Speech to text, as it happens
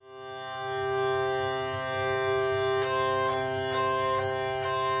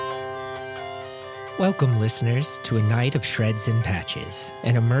Welcome, listeners, to A Night of Shreds and Patches,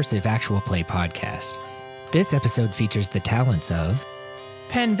 an immersive actual play podcast. This episode features the talents of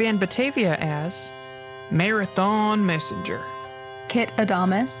Penn Van Batavia as Marathon Messenger, Kit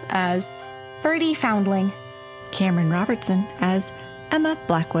Adamus as Birdie Foundling, Cameron Robertson as Emma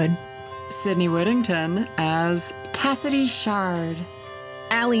Blackwood, Sydney Whittington as Cassidy Shard,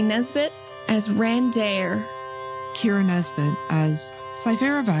 Allie Nesbitt as Randair, Kira Nesbitt as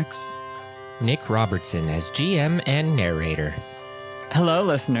Cyphera Vex, Nick Robertson as GM and narrator. Hello,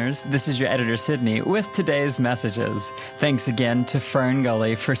 listeners. This is your editor, Sydney, with today's messages. Thanks again to Fern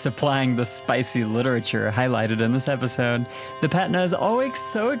Gully for supplying the spicy literature highlighted in this episode. The Patna is always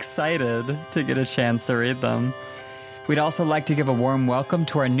so excited to get a chance to read them. We'd also like to give a warm welcome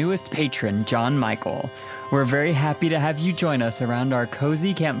to our newest patron, John Michael. We're very happy to have you join us around our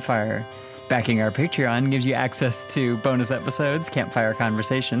cozy campfire. Backing our Patreon gives you access to bonus episodes, campfire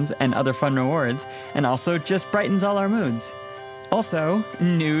conversations, and other fun rewards, and also just brightens all our moods. Also,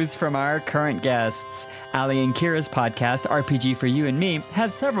 news from our current guests. Ali and Kira's podcast, RPG for You and Me,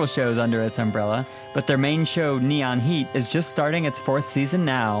 has several shows under its umbrella, but their main show, Neon Heat, is just starting its 4th season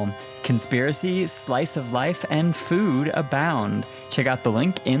now. Conspiracy, slice of life, and food abound. Check out the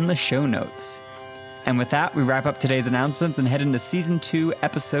link in the show notes. And with that, we wrap up today's announcements and head into Season 2,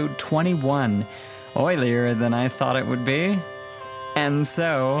 Episode 21. Oilier than I thought it would be. And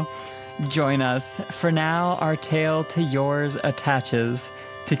so, join us. For now, our tale to yours attaches.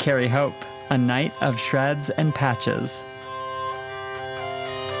 To carry hope, a night of shreds and patches.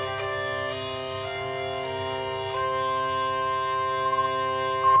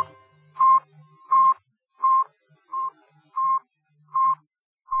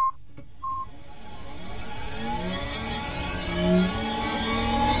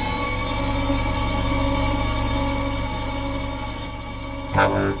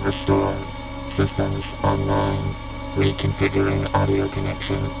 Power restored. Systems online. Reconfiguring audio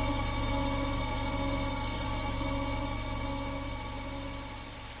connection.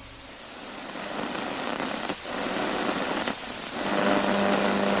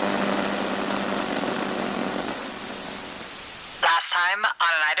 Last time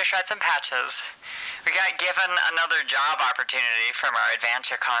on A Night of Shreds and Patches, we got given another job opportunity from our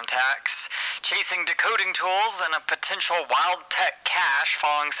adventure contacts, chasing decoding tools and a potential wild tech cache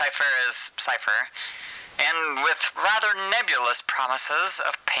following Cyphera's cipher, and with rather nebulous promises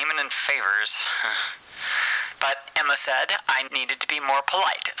of payment and favors. But Emma said I needed to be more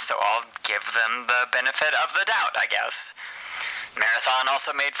polite, so I'll give them the benefit of the doubt, I guess. Marathon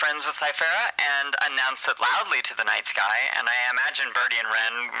also made friends with Cyphera and announced it loudly to the night sky, and I imagine Birdie and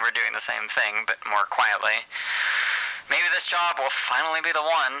Ren were doing the same thing, but more quietly. Maybe this job will finally be the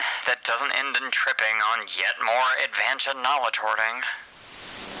one that doesn't end in tripping on yet more advanced knowledge hoarding.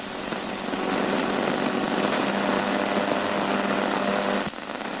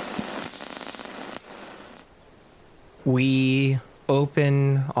 We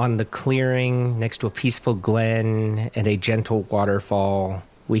open on the clearing next to a peaceful glen and a gentle waterfall.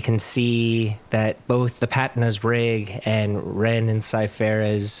 We can see that both the Patna's rig and Ren and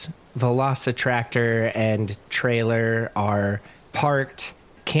Cyphera's Velocitractor and trailer are parked.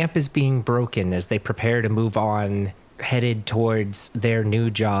 Camp is being broken as they prepare to move on, headed towards their new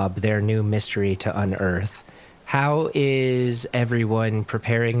job, their new mystery to unearth. How is everyone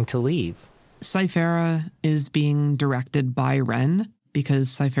preparing to leave? Cyphera is being directed by Ren because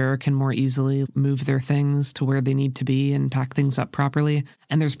Cyphera can more easily move their things to where they need to be and pack things up properly.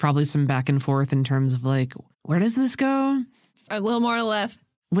 And there's probably some back and forth in terms of like, where does this go? A little more left.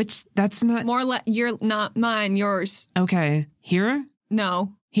 Which, that's not... More left. You're not mine, yours. Okay. Here?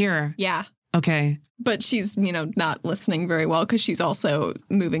 No. Here? Yeah. Okay. But she's, not listening very well because she's also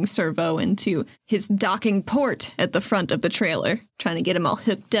moving Servo into his docking port at the front of the trailer, trying to get him all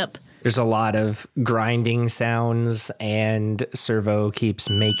hooked up. There's a lot of grinding sounds, and Servo keeps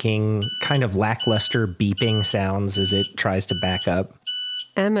making kind of lackluster beeping sounds as it tries to back up.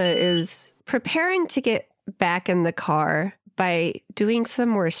 Emma is preparing to get back in the car by doing some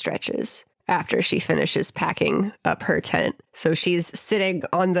more stretches after she finishes packing up her tent. So she's sitting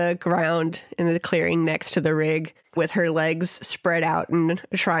on the ground in the clearing next to the rig with her legs spread out in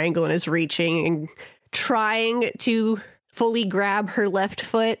a triangle and is reaching and trying to fully grab her left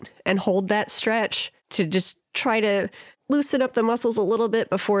foot and hold that stretch to just try to loosen up the muscles a little bit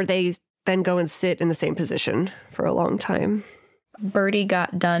before they then go and sit in the same position for a long time. Birdie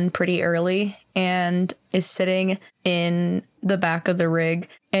got done pretty early and is sitting in the back of the rig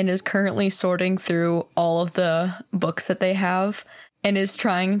and is currently sorting through all of the books that they have and is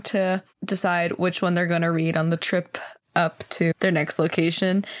trying to decide which one they're going to read on the trip up to their next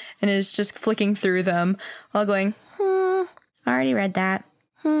location and is just flicking through them while going, already read that.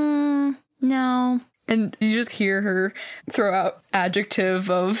 No. And you just hear her throw out adjective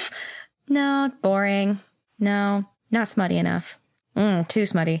of, no, boring. No, not smutty enough. Too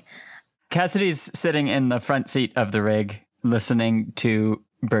smutty. Cassidy's sitting in the front seat of the rig, listening to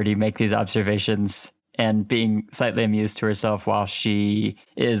Birdie make these observations and being slightly amused to herself while she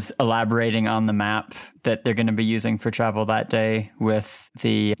is elaborating on the map that they're going to be using for travel that day with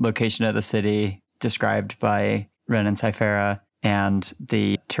the location of the city described by Ren and Cyphera and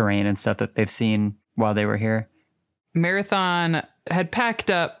the terrain and stuff that they've seen while they were here. Marathon had packed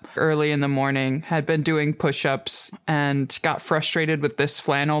up early in the morning, had been doing push-ups, and got frustrated with this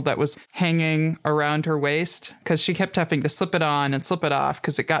flannel that was hanging around her waist because she kept having to slip it on and slip it off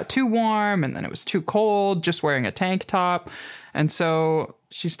because it got too warm and then it was too cold just wearing a tank top. And so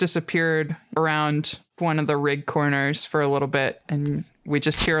she's disappeared around one of the rig corners for a little bit, and we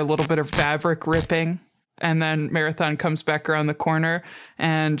just hear a little bit of fabric ripping. And then Marathon comes back around the corner,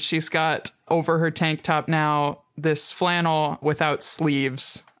 and she's got over her tank top now this flannel without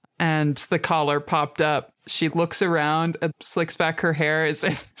sleeves, and the collar popped up. She looks around and slicks back her hair as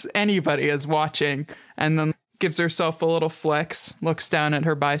if anybody is watching, and then gives herself a little flex, looks down at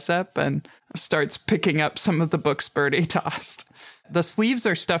her bicep, and starts picking up some of the books Birdie tossed. The sleeves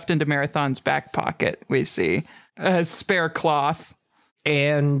are stuffed into Marathon's back pocket, we see, as spare cloth.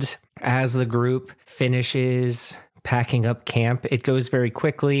 And as the group finishes packing up camp, it goes very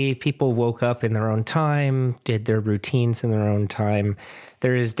quickly. People woke up in their own time, did their routines in their own time.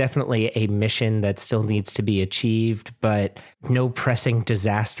 There is definitely a mission that still needs to be achieved, but no pressing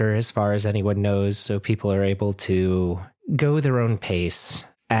disaster as far as anyone knows. So people are able to go their own pace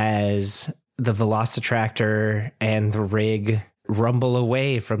as the Velocitractor and the rig rumble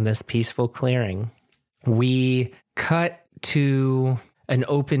away from this peaceful clearing. We cut to an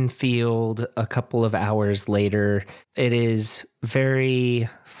open field a couple of hours later. It is very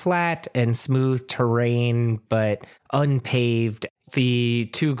flat and smooth terrain, but unpaved. The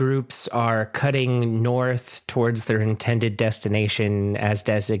two groups are cutting north towards their intended destination as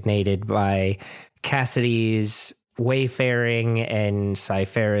designated by Cassidy's wayfaring and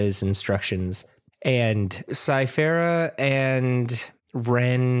Cyphera's instructions. And Cyphera and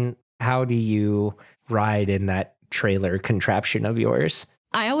Ren, how do you ride in that trailer contraption of yours?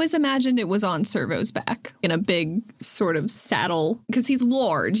 I always imagined it was on Servo's back in a big sort of saddle because he's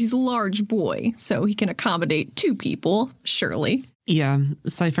large. He's a large boy, so he can accommodate two people, surely. Yeah,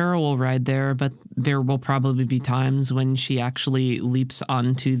 Cyphera will ride there, but there will probably be times when she actually leaps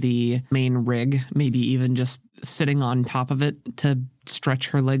onto the main rig, maybe even just sitting on top of it to stretch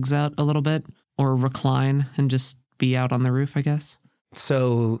her legs out a little bit or recline and just be out on the roof, I guess.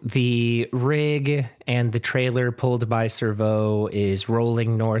 So the rig and the trailer pulled by Servo is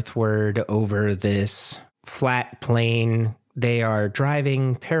rolling northward over this flat plain. They are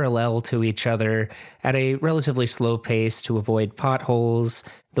driving parallel to each other at a relatively slow pace to avoid potholes.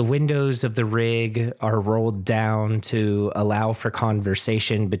 The windows of the rig are rolled down to allow for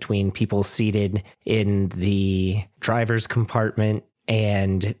conversation between people seated in the driver's compartment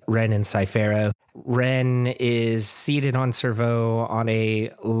and Ren and Cyphera. Ren is seated on Servo on a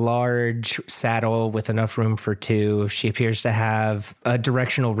large saddle with enough room for two. She appears to have a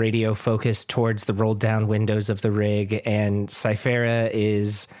directional radio focused towards the rolled down windows of the rig, and Cyphera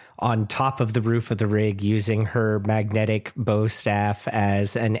is on top of the roof of the rig using her magnetic bow staff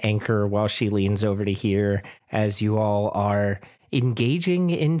as an anchor while she leans over to hear as you all are engaging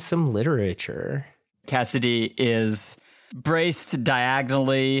in some literature. Cassidy is braced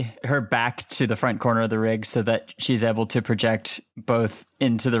diagonally, her back to the front corner of the rig so that she's able to project both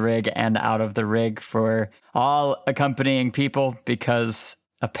into the rig and out of the rig for all accompanying people, because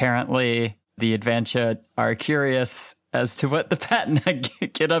apparently the Adventure are curious as to what the Patna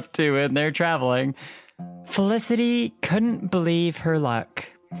get up to when they're traveling. Felicity couldn't believe her luck.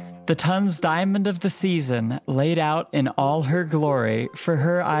 The Tun's diamond of the season laid out in all her glory for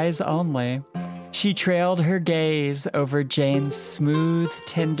her eyes only. She trailed her gaze over Jane's smooth,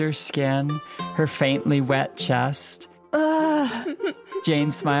 tender skin, her faintly wet chest.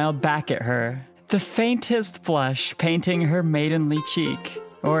 Jane smiled back at her, the faintest blush painting her maidenly cheek.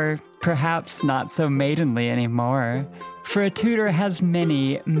 Or perhaps not so maidenly anymore, for a tutor has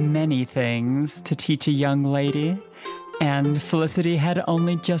many, many things to teach a young lady, and Felicity had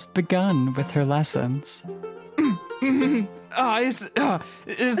only just begun with her lessons. Is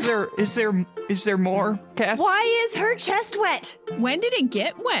there more, Cass? Why is her chest wet? When did it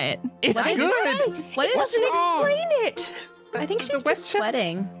get wet? It's good. What It is doesn't explain it. I think she's just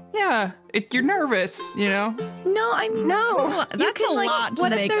sweating. Yeah, you're nervous, you know? No, I mean, No. That's a lot to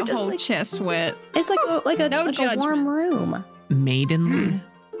make a whole chest wet. It's like a warm room. Maidenly.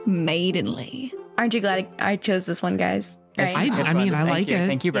 Maidenly. Aren't you glad I chose this one, guys? Right? I mean, I like it.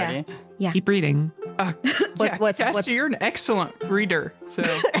 Thank you, Brady. Yeah. Keep reading. Cassie, you're an excellent reader, so...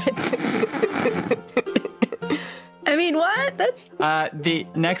 I mean, what? That's... The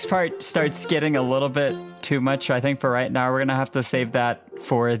next part starts getting a little bit too much, I think, for right now. We're going to have to save that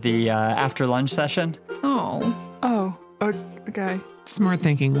for the after lunch session. Oh, okay. Smart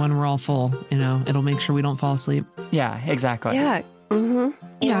thinking. When we're all full, it'll make sure we don't fall asleep. Yeah, exactly. Yeah. Mm-hmm.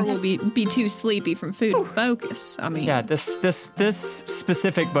 Yeah, we'll be too sleepy from food and focus. I mean, Yeah, this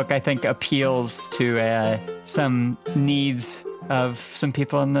specific book, I think, appeals to some needs of some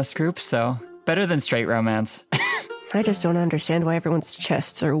people in this group, so better than straight romance. I just don't understand why everyone's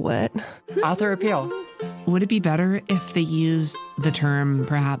chests are wet. Author appeal. Would it be better if they used the term,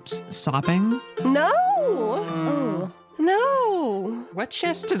 perhaps, sopping? No! Oh. No! Wet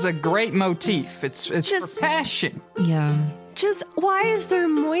chest is a great motif. It's Just- for passion. Yeah. Just, why is there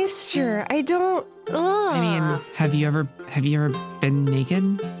moisture? I don't... Ugh. I mean, have you ever been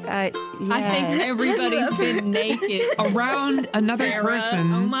naked? Yeah. I think everybody's been naked. Around another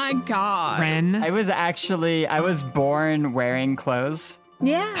person. Oh my God. Ren. I was born wearing clothes,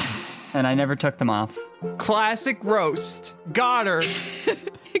 Yeah. and I never took them off. Classic roast. Got her.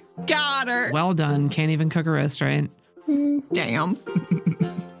 Got her. Well done. Can't even cook a roast, right? Damn.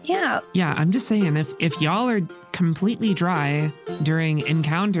 Yeah. Yeah, I'm just saying, if y'all are completely dry during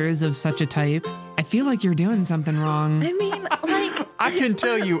encounters of such a type, I feel like you're doing something wrong. I mean, like... I can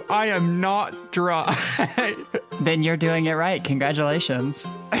tell you, I am not dry. Then you're doing it right. Congratulations.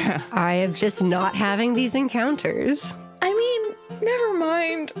 I am just not having these encounters. I mean, never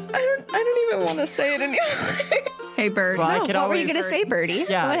mind. I don't even want to say it anymore. Hey, Bird. Well, I No, could what were you always- going to say, Birdie?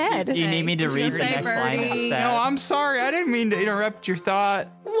 Yeah, Go ahead. Do you need me to Did you read the say next line Birdie? instead? No, I'm sorry. I didn't mean to interrupt your thought.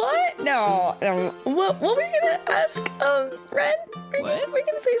 What? No. What were you gonna ask? Ren? Were you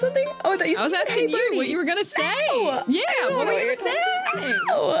gonna say something? Oh, I thought you said I was asking hey, you Birdie. what you were going to say. No. Yeah, I what know were you what going to say?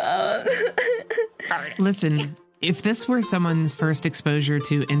 Listen, if this were someone's first exposure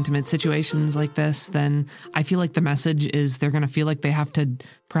to intimate situations like this, then I feel like the message is they're going to feel like they have to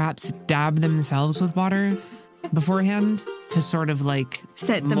perhaps dab themselves with water beforehand to sort of like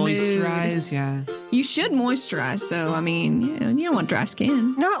Set the moisturize. mood. Yeah. You should moisturize, though. I mean, you don't want dry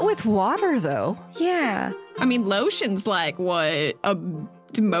skin. Not with water, though. Yeah. I mean, lotion's like, what,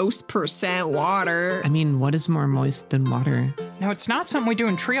 most percent water. I mean, what is more moist than water? Now, it's not something we do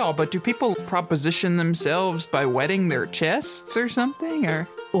in Trial, but do people proposition themselves by wetting their chests or something? Or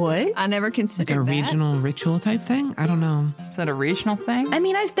What? I never Like considered a that. regional ritual type thing? I don't know. is that a regional thing? I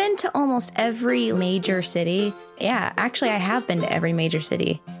mean, I've been to almost every major city. Yeah, actually, I have been to every major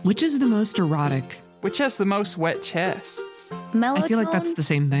city. Which is the most erotic? Which has the most wet chests? Melatonin? I feel like that's the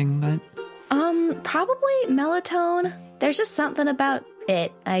same thing, but Probably melatonin. There's just something about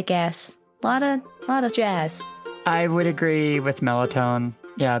it, I guess. Lot of jazz. I would agree with melatonin.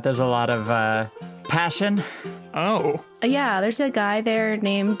 Yeah, there's a lot of passion. Oh. Yeah, there's a guy there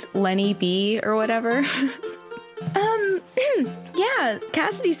named Lenny B or whatever. Yeah,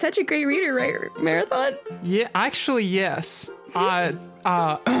 Cassidy's such a great reader, right, Marathon? Yeah, actually, yes.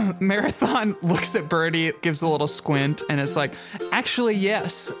 Marathon looks at Birdie, gives a little squint, and is like, actually,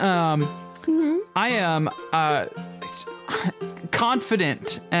 yes. I am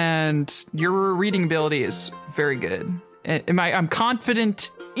confident, and your reading ability is very good. I'm confident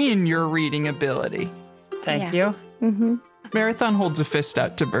in your reading ability. Thank Yeah. you. Marathon holds a fist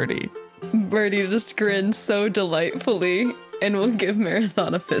out to Birdie. Birdie just grins so delightfully and will give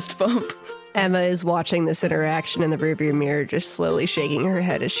Marathon a fist bump. Emma is watching this interaction in the rearview mirror, just slowly shaking her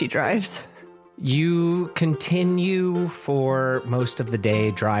head as she drives. You continue for most of the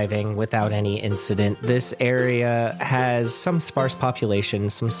day driving without any incident. This area has some sparse population,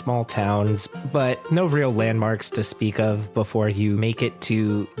 some small towns, but no real landmarks to speak of before you make it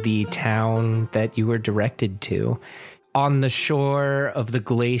to the town that you were directed to. On the shore of the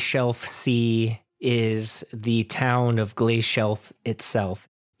Glacielf Sea is the town of Glacielf itself.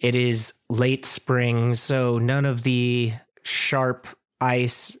 It is late spring, so none of the sharp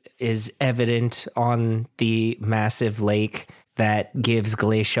ice is evident on the massive lake that gives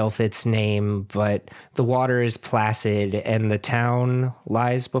Glacielf its name, but the water is placid and the town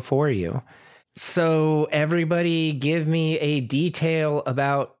lies before you. So everybody give me a detail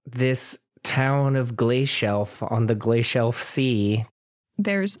about this town of Glacielf on the Glacielf Sea.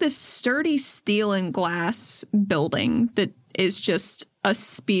 There's this sturdy steel and glass building that is just a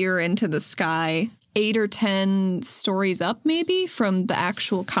spear into the sky. 8 or 10 stories up maybe from the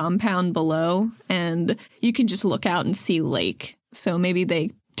actual compound below, and you can just look out and see lake. So maybe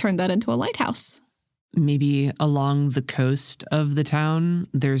they turned that into a lighthouse. Maybe along the coast of the town,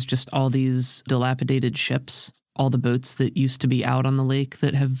 there's just all these dilapidated ships, all the boats that used to be out on the lake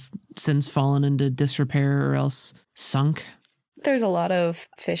that have since fallen into disrepair or else sunk. There's a lot of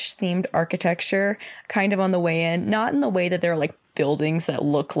fish-themed architecture kind of on the way in, not in the way that they're like buildings that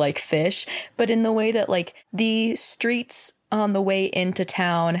look like fish, but in the way that like the streets on the way into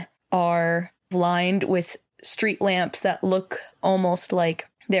town are lined with street lamps that look almost like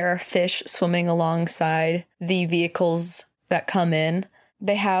there are fish swimming alongside the vehicles that come in.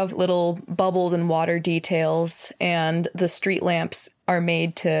 They have little bubbles and water details, and the street lamps are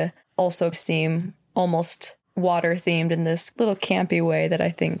made to also seem almost water-themed in this little campy way that I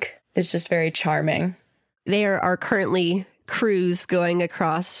think is just very charming. There are currently crews going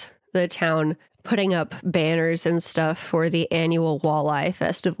across the town putting up banners and stuff for the annual Walleye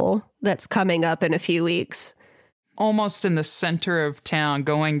Festival that's coming up in a few weeks. Almost in the center of town,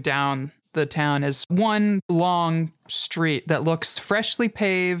 going down the town, is one long street that looks freshly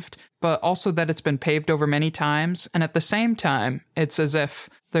paved, but also that it's been paved over many times. And at the same time, it's as if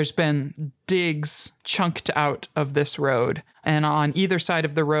there's been digs chunked out of this road. And on either side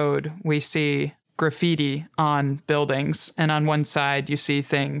of the road, we see graffiti on buildings. And on one side, you see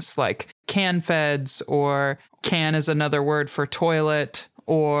things like can feds, or can is another word for toilet,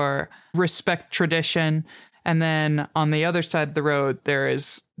 or respect tradition. And then on the other side of the road, there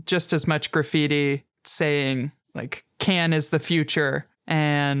is just as much graffiti saying, like, can is the future,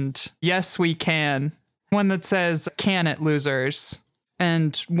 and yes, we can. One that says, can it, losers?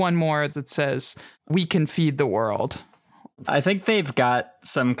 And one more that says, we can feed the world. I think they've got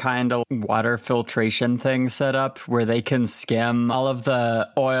some kind of water filtration thing set up where they can skim all of the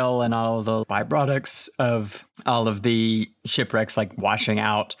oil and all of the byproducts of all of the shipwrecks, like washing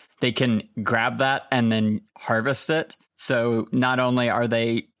out. They can grab that and then harvest it. So not only are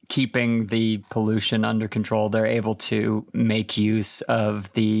they keeping the pollution under control, they're able to make use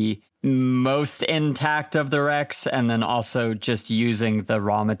of the most intact of the wrecks, and then also just using the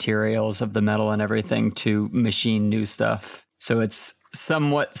raw materials of the metal and everything to machine new stuff. So it's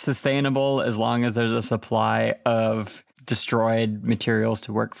somewhat sustainable as long as there's a supply of destroyed materials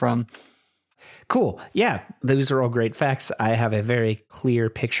to work from. Cool. Yeah, those are all great facts. I have a very clear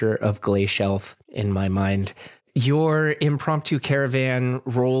picture of Glacielf in my mind. Your impromptu caravan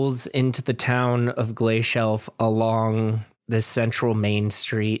rolls into the town of Glacielf along this central main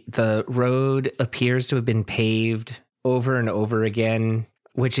street. The road appears to have been paved over and over again,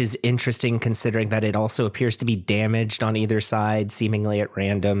 which is interesting considering that it also appears to be damaged on either side, seemingly at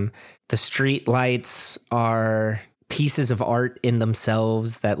random. The street lights are pieces of art in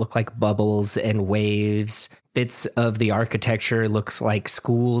themselves that look like bubbles and waves. Bits of the architecture looks like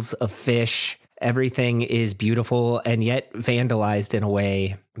schools of fish. Everything is beautiful and yet vandalized in a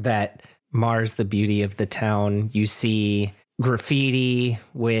way that mars the beauty of the town. You see graffiti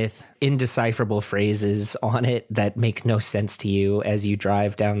with indecipherable phrases on it that make no sense to you as you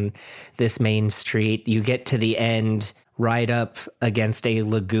drive down this main street. You get to the end, right up against a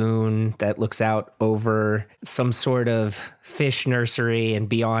lagoon that looks out over some sort of fish nursery, and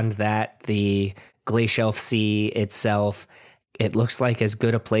beyond that, the Glacielf Sea itself. It looks like as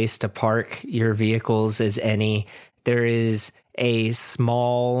good a place to park your vehicles as any. There is a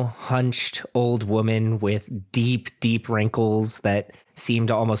small, hunched old woman with deep, deep wrinkles that seem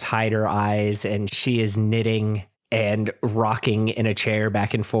to almost hide her eyes, and she is knitting and rocking in a chair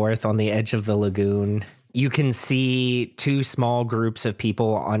back and forth on the edge of the lagoon. You can see two small groups of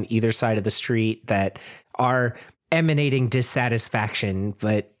people on either side of the street that are emanating dissatisfaction,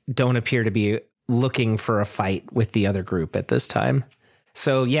 but don't appear to be looking for a fight with the other group at this time.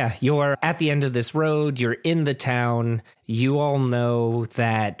 So yeah, you're at the end of this road, you're in the town. You all know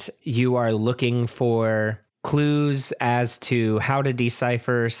that you are looking for clues as to how to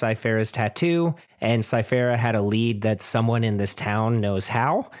decipher Cyphera's tattoo, and Cyphera had a lead that someone in this town knows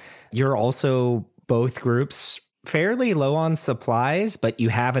how. You're also both groups fairly low on supplies, but you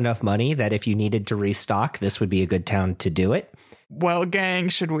have enough money that if you needed to restock, this would be a good town to do it. Well, gang,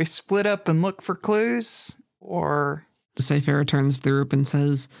 should we split up and look for clues? Or... Cyphera turns to the group and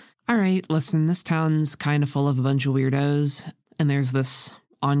says, all right, listen, this town's kind of full of a bunch of weirdos, and there's this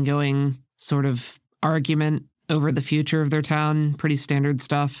ongoing sort of argument over the future of their town. Pretty standard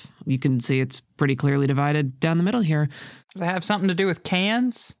stuff. You can see it's pretty clearly divided down the middle here. Does it have something to do with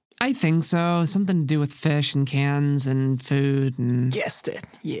cans? I think so. Something to do with fish and cans and food. And Guessed it,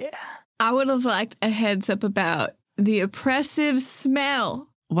 yeah. I would have liked a heads up about the oppressive smell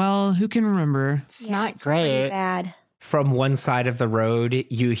Well, who can remember? It's not Pretty great. bad. From one side of the road,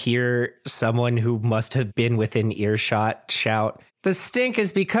 you hear someone who must have been within earshot shout, "The stink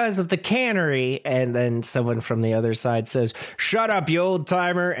is because of the cannery." And then someone from the other side says, "Shut up, you old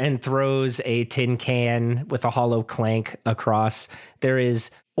timer," and throws a tin can with a hollow clank across. There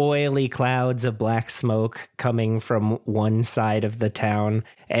is oily clouds of black smoke coming from one side of the town,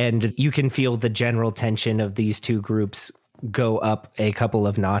 and you can feel the general tension of these two groups go up a couple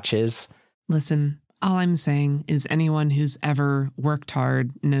of notches. Listen, all I'm saying is anyone who's ever worked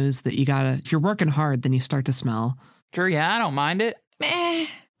hard knows that if you're working hard, then you start to smell. Sure, yeah, I don't mind it.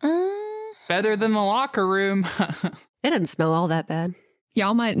 Better than the locker room. It doesn't smell all that bad.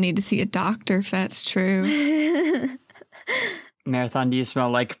 Y'all might need to see a doctor if that's true. Marathon, do you smell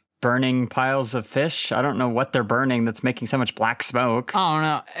like burning piles of fish? I don't know what they're burning that's making so much black smoke. I don't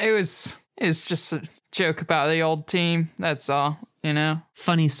know. It was just a joke about the old team. That's all, you know?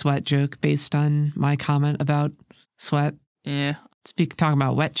 Funny sweat joke based on my comment about sweat. Yeah. Talking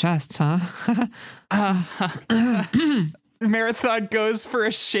about wet chests, huh? Marathon goes for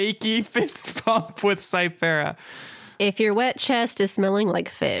a shaky fist bump with Cyphera. If your wet chest is smelling like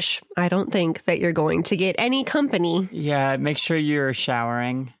fish, I don't think that you're going to get any company. Yeah, make sure you're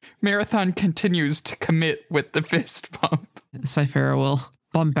showering. Marathon continues to commit with the fist bump. Cyphera will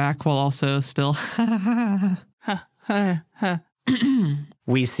bump back while also still.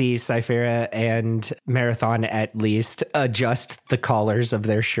 We see Cyphera and Marathon at least adjust the collars of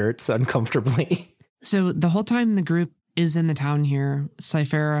their shirts uncomfortably. So the whole time the group is in the town here,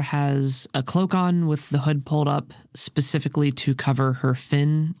 Cyphera has a cloak on with the hood pulled up specifically to cover her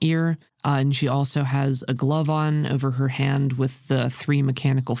fin ear. And she also has a glove on over her hand with the 3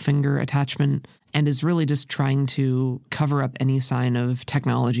 mechanical finger attachment and is really just trying to cover up any sign of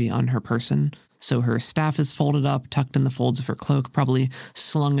technology on her person. So her staff is folded up, tucked in the folds of her cloak, probably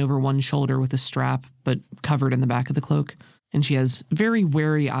slung over one shoulder with a strap, but covered in the back of the cloak. And she has very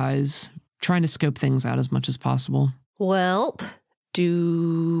wary eyes, trying to scope things out as much as possible. Well,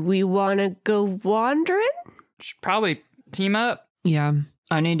 do we want to go wandering? Should probably team up. Yeah,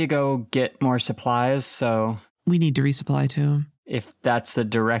 I need to go get more supplies, so we need to resupply too. if that's a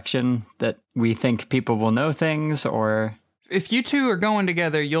direction that we think people will know things, or... If you two are going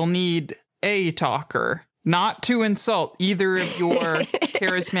together, you'll need a talker, not to insult either of your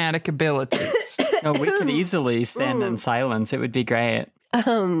charismatic abilities. No, we could easily stand in silence. It would be great.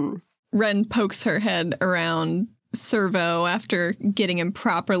 Ren pokes her head around Servo after getting him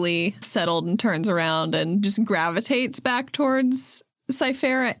properly settled and turns around and just gravitates back towards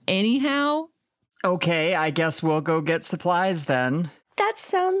Cyphera anyhow. Okay, I guess we'll go get supplies then. That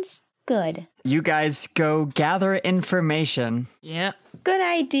sounds good. You guys go gather information. Yeah. Good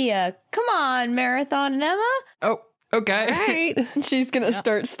idea. Come on, Marathon and Emma. Oh, okay. Right. She's going to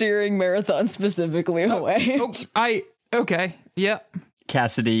start steering Marathon specifically away. Okay. Yep.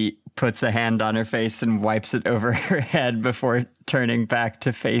 Cassidy puts a hand on her face and wipes it over her head before turning back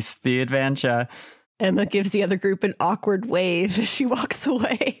to face the adventure. Emma gives the other group an awkward wave as she walks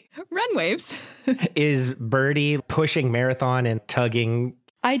away. Ren waves. Is Birdie pushing Marathon and tugging?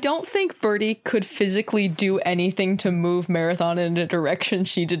 I don't think Birdie could physically do anything to move Marathon in a direction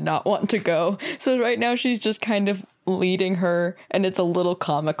she did not want to go. So right now she's just kind of leading her, and it's a little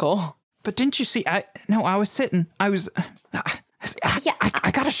comical. But didn't you see? I was sitting. I was.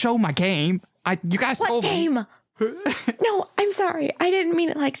 I gotta show my game. You guys told me. What game? No, I'm sorry. I didn't mean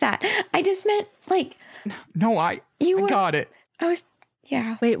it like that. I just meant like. No, I got it. I was.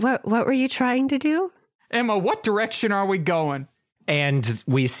 Yeah. Wait, what were you trying to do? Emma, what direction are we going? And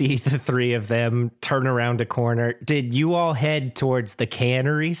we see the three of them turn around a corner. Did you all head towards the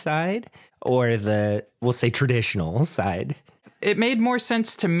cannery side or the, we'll say, traditional side? It made more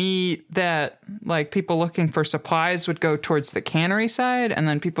sense to me that, like, people looking for supplies would go towards the cannery side, and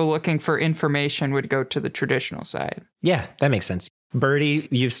then people looking for information would go to the traditional side. Yeah, that makes sense. Birdie,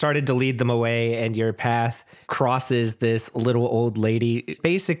 you've started to lead them away, and your path crosses this little old lady.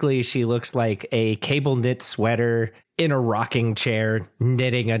 Basically, she looks like a cable knit sweater in a rocking chair,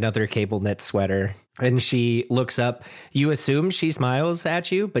 knitting another cable knit sweater. And she looks up. You assume she smiles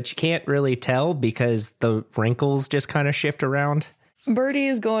at you, but you can't really tell because the wrinkles just kind of shift around. Birdie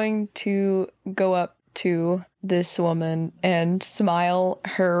is going to go up to this woman and smile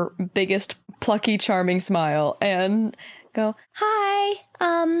her biggest plucky, charming smile and go, "Hi,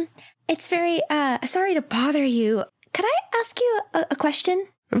 it's very, sorry to bother you. Could I ask you a question?"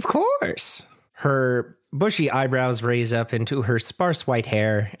 Of course. Her bushy eyebrows raise up into her sparse white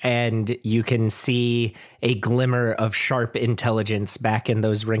hair, and you can see a glimmer of sharp intelligence back in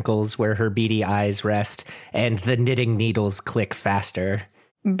those wrinkles where her beady eyes rest, and the knitting needles click faster.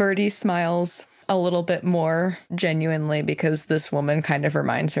 Birdie smiles a little bit more genuinely because this woman kind of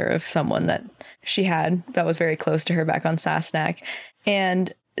reminds her of someone that she had that was very close to her back on Sasnak.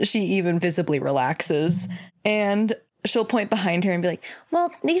 And she even visibly relaxes. And she'll point behind her and be like,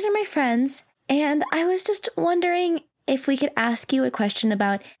 well, these are my friends. And I was just wondering if we could ask you a question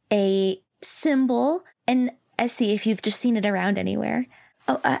about a symbol and see if you've just seen it around anywhere.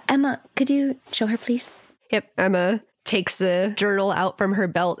 Oh, Emma, could you show her, please? Yep, Emma takes the journal out from her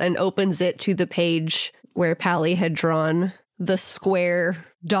belt and opens it to the page where Pally had drawn the square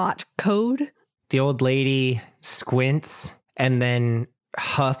dot code. The old lady squints and then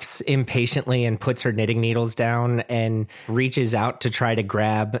huffs impatiently and puts her knitting needles down and reaches out to try to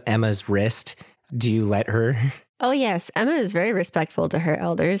grab Emma's wrist. Do you let her? Oh, yes. Emma is very respectful to her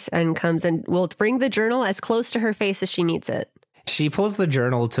elders and comes and will bring the journal as close to her face as she needs it. She pulls the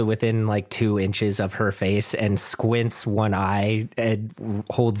journal to within like 2 inches of her face and squints one eye and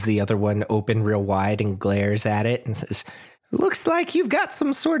holds the other one open real wide and glares at it and says, looks like you've got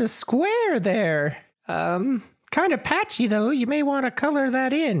some sort of square there. Kind of patchy, though. You may want to color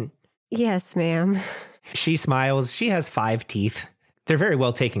that in. Yes, ma'am. She smiles. She has 5 teeth. They're very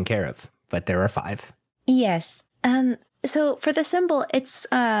well taken care of, but there are 5. Yes. So for the symbol, it's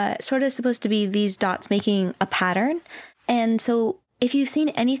sort of supposed to be these dots making a pattern. And so if you've seen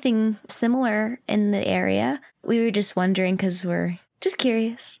anything similar in the area, we were just wondering because we're just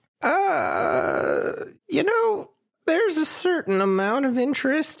curious. There's a certain amount of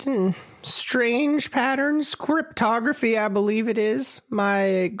interest in strange patterns, cryptography, I believe it is.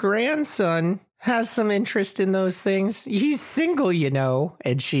 My grandson has some interest in those things. He's single,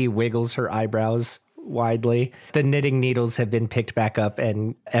 and she wiggles her eyebrows widely. The knitting needles have been picked back up,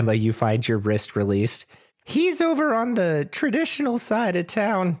 and Emma, you find your wrist released. He's over on the traditional side of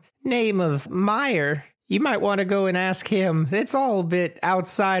town, name of Meyer. You might want to go and ask him. It's all a bit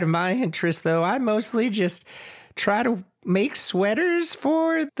outside of my interest, though. I mostly just try to make sweaters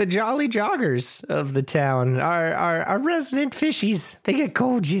for the jolly joggers of the town, our resident fishies. They get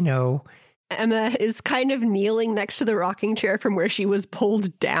cold, Emma is kind of kneeling next to the rocking chair from where she was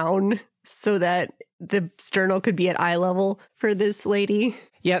pulled down so that the journal could be at eye level for this lady.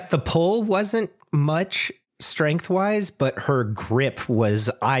 Yeah, the pull wasn't much strength-wise, but her grip was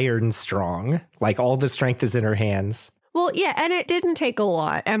iron strong. Like, all the strength is in her hands. Well, yeah, and it didn't take a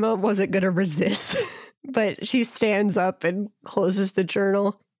lot. Emma wasn't going to resist. But she stands up and closes the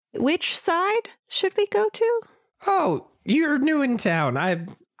journal. Which side should we go to? Oh, you're new in town. I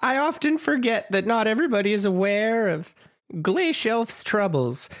often forget that not everybody is aware of Glacielf's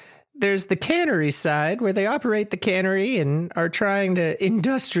troubles. There's the cannery side, where they operate the cannery and are trying to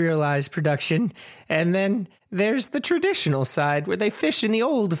industrialize production. And then there's the traditional side, where they fish in the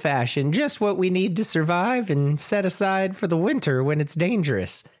old-fashioned, just what we need to survive and set aside for the winter when it's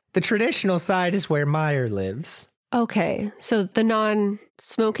dangerous. The traditional side is where Meyer lives. Okay, so the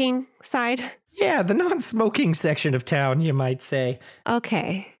non-smoking side? Yeah, the non-smoking section of town, you might say.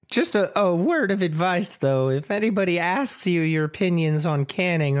 Okay. Just a word of advice, though. If anybody asks you your opinions on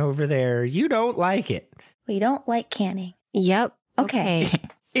canning over there, you don't like it. We don't like canning. Yep. Okay.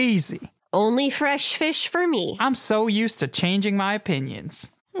 Easy. Only fresh fish for me. I'm so used to changing my opinions.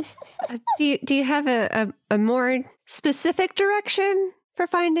 Do you have a more specific direction for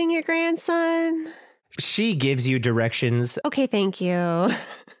finding your grandson? She gives you directions. Okay, thank you.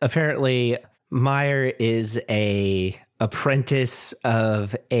 Apparently, Meyer is a apprentice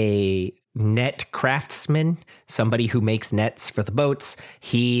of a net craftsman, somebody who makes nets for the boats.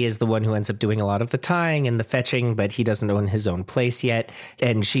 He is the one who ends up doing a lot of the tying and the fetching, but he doesn't own his own place yet.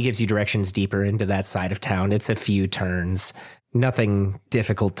 And she gives you directions deeper into that side of town. It's a few turns. Nothing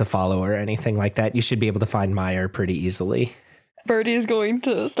difficult to follow or anything like that. You should be able to find Meyer pretty easily. Birdie is going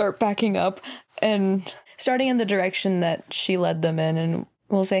to start backing up and starting in the direction that she led them in, and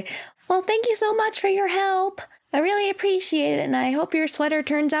we'll say, well, thank you so much for your help. I really appreciate it, and I hope your sweater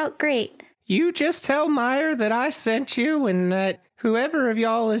turns out great. You just tell Meyer that I sent you and that whoever of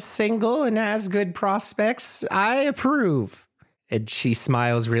y'all is single and has good prospects, I approve. And she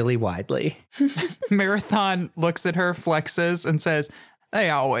smiles really widely. Marathon looks at her, flexes, and says, they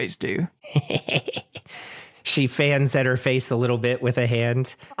always do. She fans at her face a little bit with a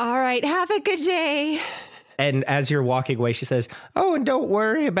hand. All right, have a good day. And as you're walking away, she says, oh, and don't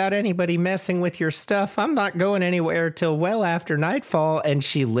worry about anybody messing with your stuff. I'm not going anywhere till well after nightfall. And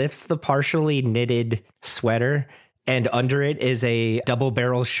she lifts the partially knitted sweater, and under it is a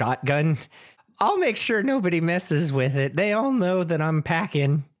double-barrel shotgun. I'll make sure nobody messes with it. They all know that I'm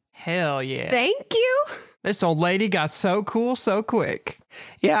packing. Hell yeah. Thank you. This old lady got so cool so quick.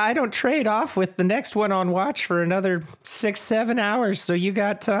 Yeah, I don't trade off with the next one on watch for another 6-7 hours, so you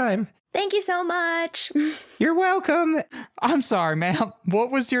got time. Thank you so much. You're welcome. I'm sorry, ma'am.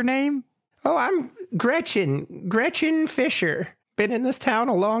 What was your name? Oh, I'm Gretchen Fisher. Been in this town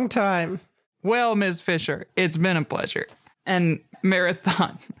a long time. Well, Ms. Fisher, it's been a pleasure. And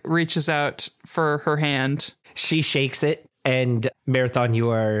Marathon reaches out for her hand. She shakes it, and Marathon, you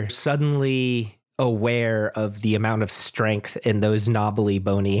are suddenly aware of the amount of strength in those knobbly,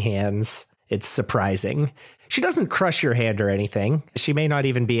 bony hands. It's surprising. She doesn't crush your hand or anything. She may not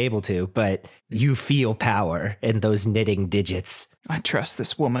even be able to, but you feel power in those knitting digits. I trust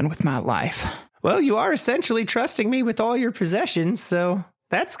this woman with my life. Well, you are essentially trusting me with all your possessions, so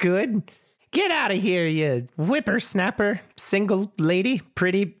that's good. Get out of here, you whippersnapper, single lady,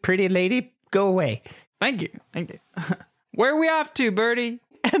 pretty lady. Go away. Thank you. Where are we off to, Birdie?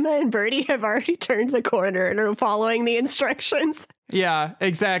 Emma and Birdie have already turned the corner and are following the instructions. Yeah,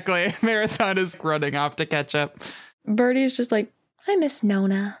 exactly. Marathon is running off to catch up. Birdie's just like, I miss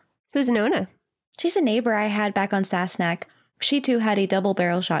Nona. Who's Nona? She's a neighbor I had back on Sasnak. She too had a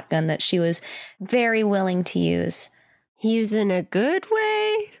double-barrel shotgun that she was very willing to use. Use in a good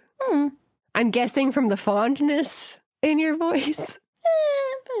way? I'm guessing from the fondness in your voice.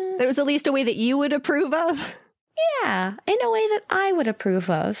 That was at least a way that you would approve of? Yeah, in a way that I would approve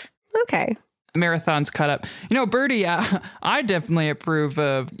of. Okay. Marathon's cut up. Birdie, I definitely approve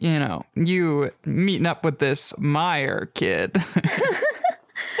of, you meeting up with this Meyer kid.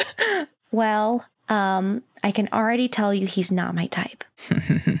 Well, I can already tell you he's not my type.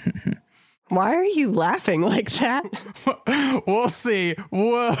 Why are you laughing like that? We'll see.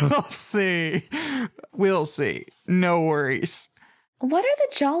 We'll see. No worries. What are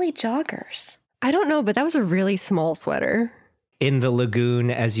the Jolly Joggers? I don't know, but that was a really small sweater. In the lagoon,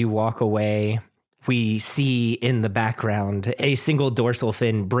 as you walk away, we see in the background a single dorsal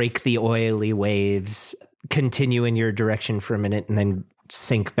fin break the oily waves, continue in your direction for a minute, and then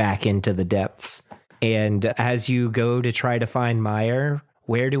sink back into the depths. And as you go to try to find Meyer,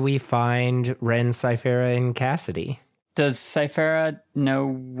 where do we find Ren, Cyphera, and Cassidy? Does Cyphera know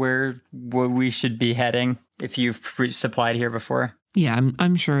where we should be heading if you've supplied here before? Yeah,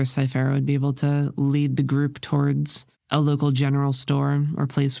 I'm sure Cyphera would be able to lead the group towards a local general store or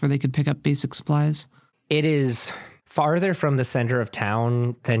place where they could pick up basic supplies. It is farther from the center of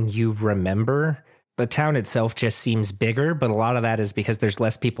town than you remember. The town itself just seems bigger, but a lot of that is because there's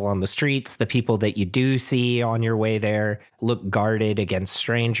less people on the streets. The people that you do see on your way there look guarded against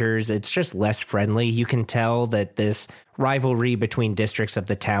strangers. It's just less friendly. You can tell that this rivalry between districts of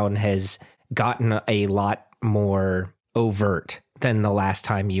the town has gotten a lot more overt than the last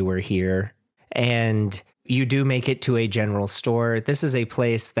time you were here. And you do make it to a general store. This is a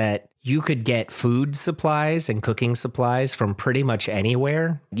place that you could get food supplies and cooking supplies from pretty much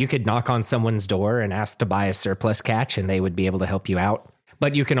anywhere. You could knock on someone's door and ask to buy a surplus catch, and they would be able to help you out.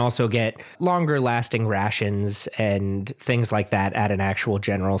 But you can also get longer lasting rations and things like that at an actual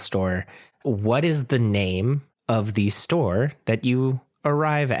general store. What is the name of the store that you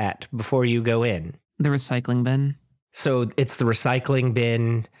arrive at before you go in? The recycling bin. So it's the recycling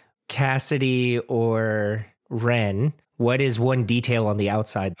bin. Cassidy or Ren, what is one detail on the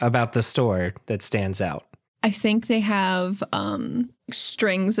outside about the store that stands out? I think they have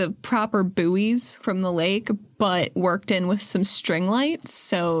strings of proper buoys from the lake, but worked in with some string lights.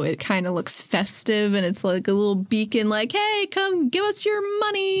 So it kind of looks festive, and it's like a little beacon like, hey, come give us your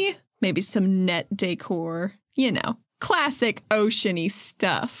money. Maybe some net decor, classic ocean-y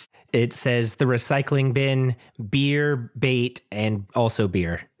stuff. It says the recycling bin, beer, bait, and also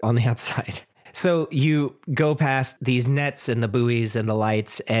beer on the outside. So you go past these nets and the buoys and the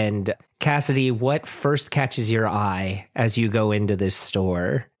lights. And Cassidy, what first catches your eye as you go into this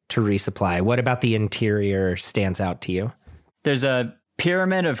store to resupply? What about the interior stands out to you? There's a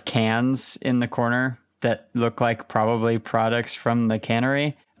pyramid of cans in the corner that look like probably products from the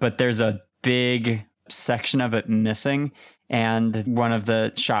cannery, but there's a big section of it missing. And one of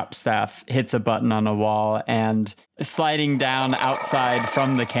the shop staff hits a button on a wall, and sliding down outside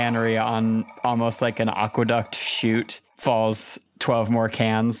from the cannery on almost like an aqueduct chute falls 12 more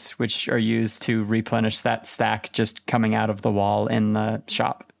cans, which are used to replenish that stack just coming out of the wall in the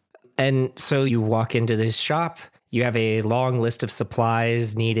shop. And so you walk into this shop. You have a long list of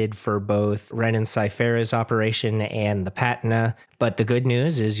supplies needed for both Ren and Cyphera's operation and the Patna. But the good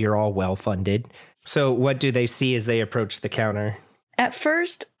news is you're all well funded. So what do they see as they approach the counter? At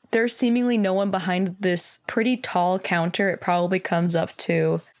first, there's seemingly no one behind this pretty tall counter. It probably comes up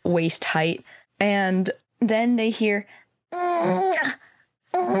to waist height. And then they hear, hold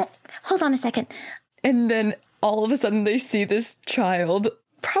on a second. And then all of a sudden they see this child,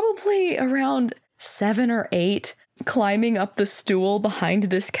 probably around 7 or 8, climbing up the stool behind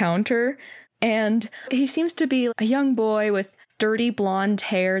this counter. And he seems to be a young boy with dirty blonde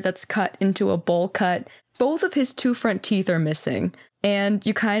hair that's cut into a bowl cut. Both of his 2 front teeth are missing. And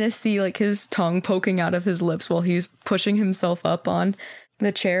you kind of see like his tongue poking out of his lips while he's pushing himself up on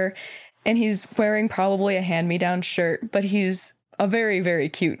the chair. And he's wearing probably a hand-me-down shirt, but he's a very, very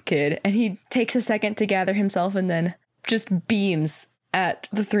cute kid. And he takes a second to gather himself and then just beams at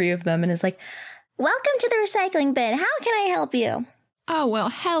the 3 of them and is like, "Welcome to the recycling bin. How can I help you?" Oh, well,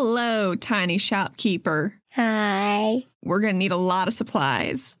 hello, tiny shopkeeper. Hi. We're going to need a lot of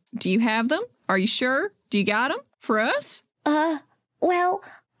supplies. Do you have them? Are you sure? Do you got them for us? Well,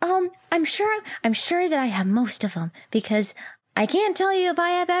 I'm sure that I have most of them, because I can't tell you if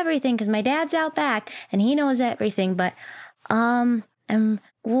I have everything because my dad's out back and he knows everything, but,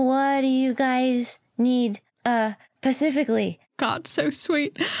 what do you guys need, specifically? God, so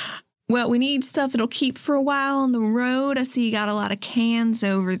sweet. Well, we need stuff that'll keep for a while on the road. I see you got a lot of cans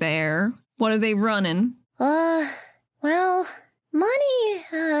over there. What are they running? Well, money,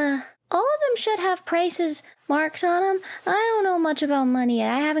 all of them should have prices marked on them. I don't know much about money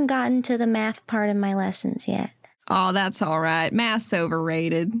yet. I haven't gotten to the math part of my lessons yet. Oh, that's all right. Math's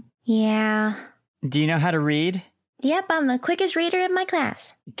overrated. Yeah. Do you know how to read? Yep, I'm the quickest reader in my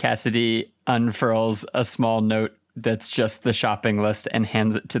class. Cassidy unfurls a small note that's just the shopping list and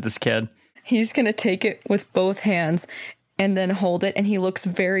hands it to this kid. He's going to take it with both hands and then hold it, and he looks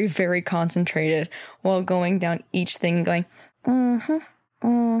very, very concentrated while going down each thing and going,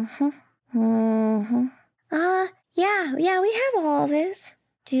 Yeah, we have all this.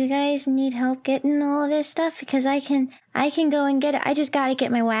 Do you guys need help getting all of this stuff? Because I can go and get it. I just gotta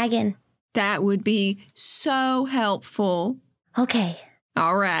get my wagon. That would be so helpful. Okay.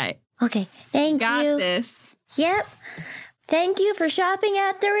 All right. Okay, thank you. Got this. Yep. Thank you for shopping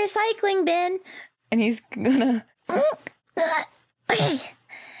at the recycling bin. And he's gonna... Okay.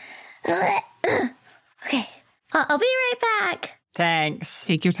 Okay. I'll be right back. Thanks.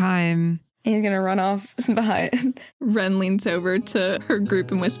 Take your time. He's gonna run off behind. Ren leans over to her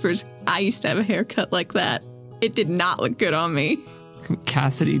group and whispers, "I used to have a haircut like that. It did not look good on me."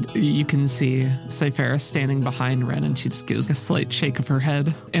 Cassidy, you can see Cyphera standing behind Ren, and she just gives a slight shake of her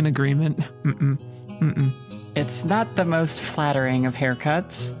head in agreement. It's not the most flattering of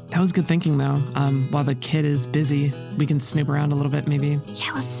haircuts. That was good thinking, though. While the kid is busy, we can snoop around a little bit, maybe.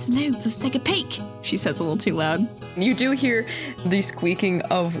 Yeah, let's snoop. Let's take a peek. She says a little too loud. You do hear the squeaking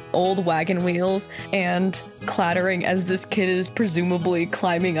of old wagon wheels and clattering as this kid is presumably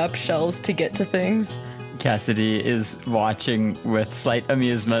climbing up shelves to get to things. Cassidy is watching with slight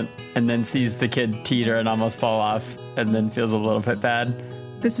amusement and then sees the kid teeter and almost fall off and then feels a little bit bad.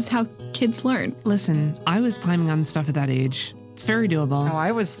 This is how kids learn. Listen, I was climbing on stuff at that age. It's very doable. Oh,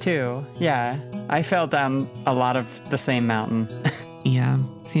 I was too. Yeah. I fell down a lot of the same mountain. Yeah,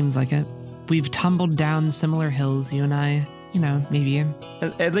 seems like it. We've tumbled down similar hills, you and I. You know, maybe.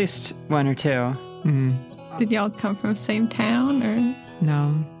 At least one or two. Mm-hmm. Did y'all come from the same town or?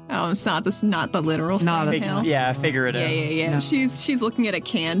 No. Oh, it's not this. Not the literal same hill. Yeah, figurative. Yeah. No. She's looking at a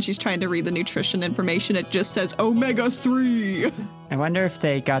can. She's trying to read the nutrition information. It just says omega-3. I wonder if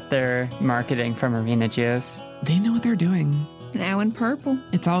they got their marketing from Arena Juice. They know what they're doing. Now in purple.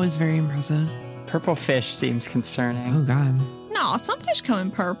 It's always very impressive. Purple fish seems concerning. Oh, God. No, some fish come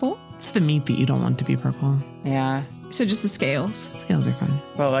in purple. It's the meat that you don't want to be purple. Yeah. So just the scales. Scales are fine.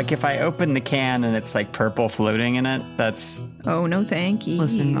 Well, like if I open the can and it's like purple floating in it, that's... Oh, no thank you.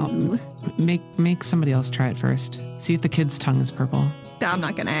 Listen, I'll make somebody else try it first. See if the kid's tongue is purple. I'm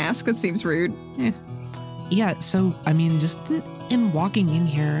not going to ask. That seems rude. Yeah, so, I mean, just in walking in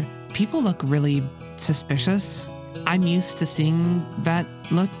here, people look really suspicious. I'm used to seeing that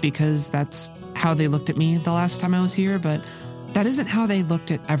look because that's how they looked at me the last time I was here, but that isn't how they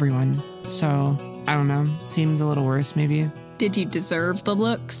looked at everyone. So, I don't know. Seems a little worse, maybe. Did you deserve the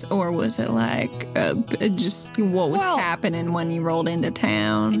looks, or was it like just what was happening when you rolled into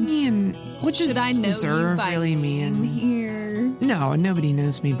town? I mean, what does should I know deserve you by really name mean? Here? No, nobody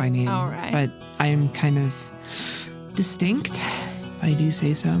knows me by name. All right. But I am kind of distinct, if I do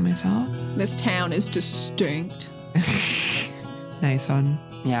say so myself. This town is distinct. Nice one.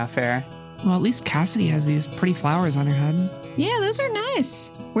 Yeah, fair. Well, at least Cassidy has these pretty flowers on her head. Yeah, those are nice.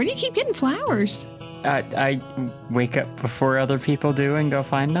 Where do you keep getting flowers? I wake up before other people do and go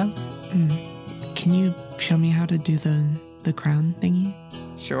find them. Can you show me how to do the crown thingy?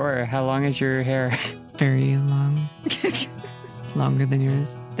 Sure. How long is your hair? Very long. Longer than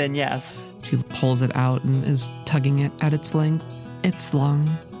yours. Then yes. She pulls it out and is tugging it at its length. It's long,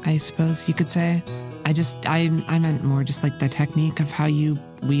 I suppose you could say. I meant more just like the technique of how you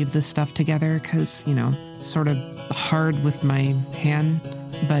weave this stuff together, because, sort of hard with my hand,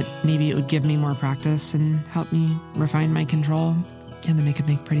 but maybe it would give me more practice and help me refine my control, and then I could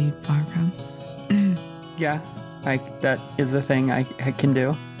make pretty flower crowns. Yeah, that is a thing I can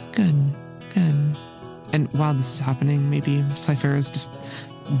do. Good. And while this is happening, maybe Cypher is just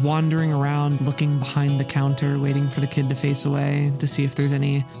wandering around, looking behind the counter, waiting for the kid to face away to see if there's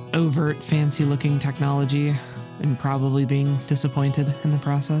any overt, fancy-looking technology, and probably being disappointed in the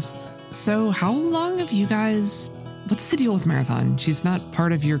process. So how long have you guys... What's the deal with Marathon? She's not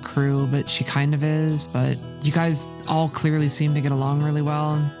part of your crew, but she kind of is, but you guys all clearly seem to get along really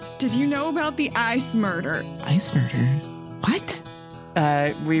well. Did you know about the ice murder? Ice murder? What?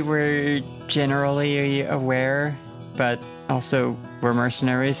 We were generally aware, but also we're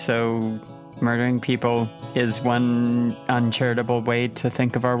mercenaries, so murdering people is one uncharitable way to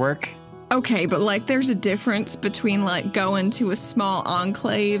think of our work. Okay, but there's a difference between going to a small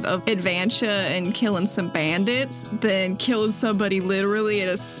enclave of Advantia and killing some bandits than killing somebody literally at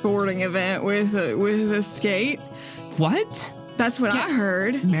a sporting event with a skate. What? That's what I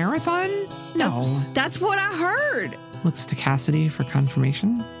heard. Marathon? No. That's what I heard. Looks to Cassidy for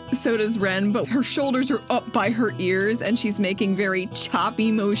confirmation. So does Ren, but her shoulders are up by her ears and she's making very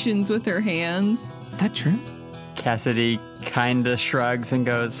choppy motions with her hands. Is that true? Cassidy kind of shrugs and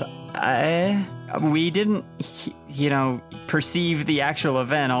goes, we didn't, perceive the actual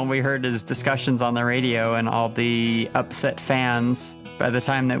event. All we heard is discussions on the radio and all the upset fans. By the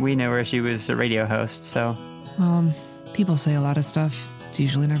time that we knew her, she was a radio host, so... Well, people say a lot of stuff. It's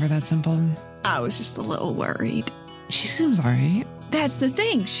usually never that simple. I was just a little worried. She seems all right. That's the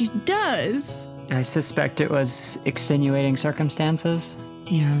thing. She does. I suspect it was extenuating circumstances.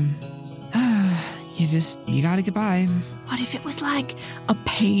 Yeah. You gotta get by. What if it was a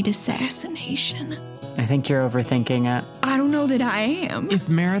paid assassination? I think you're overthinking it. I don't know that I am. If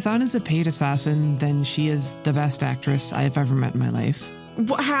Marathon is a paid assassin, then she is the best actress I've ever met in my life.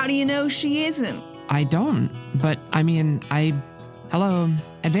 How do you know she isn't? I don't, but hello,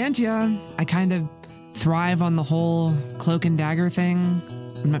 Advantia. I kind of thrive on the whole cloak and dagger thing.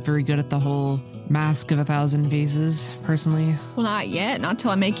 I'm not very good at the whole mask of 1,000 faces, personally. Well, not yet. Not till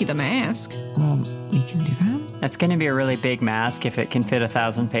I make you the mask. Well, we can do that. That's going to be a really big mask if it can fit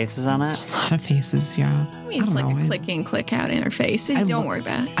 1,000 faces on it. It's a lot of faces, yeah. I mean, it's a click-in, click-out interface. Don't worry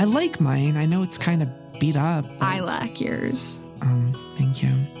about it. I like mine. I know it's kind of beat up. I like yours. Thank you.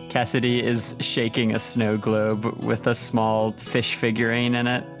 Cassidy is shaking a snow globe with a small fish figurine in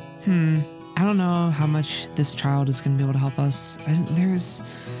it. I don't know how much this child is going to be able to help us.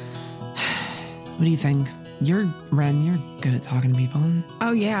 What do you think? Ren, you're good at talking to people.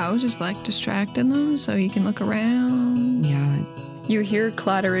 Oh, yeah. I was just distracting them so you can look around. Yeah. You hear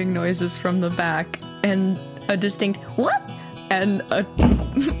clattering noises from the back and a distinct whoop and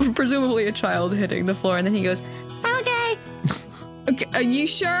presumably a child hitting the floor. And then he goes, Okay. Okay, are you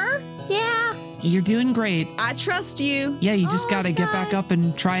sure? Yeah. You're doing great. I trust you. Yeah, you just gotta get back up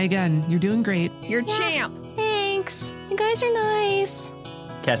and try again. You're doing great. You're champ. Thanks. You guys are nice.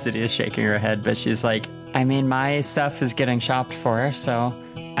 Cassidy is shaking her head, but she's like, my stuff is getting shopped for, so...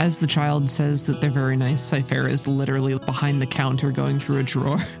 As the child says that they're very nice, Cypher is literally behind the counter going through a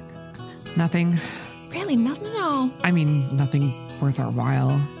drawer. Nothing. Really, nothing at all? Nothing worth our while.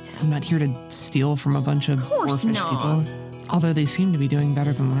 I'm not here to steal from a bunch of orphish people. Although they seem to be doing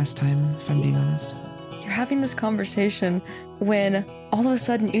better than last time, if I'm being honest. You're having this conversation when all of a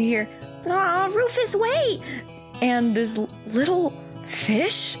sudden you hear, "Aw, Rufus, wait!" And this little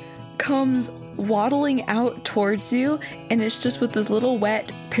fish comes waddling out towards you, and it's just with this little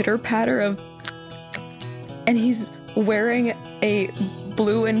wet pitter-patter of... And he's wearing a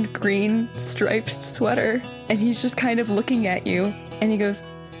blue and green striped sweater, and he's just kind of looking at you, and he goes,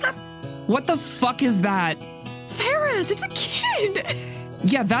 What the fuck is that? Farah, that's a kid!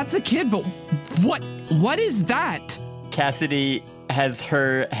 Yeah, that's a kid, but what is that? Cassidy has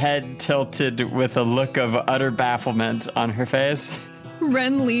her head tilted with a look of utter bafflement on her face.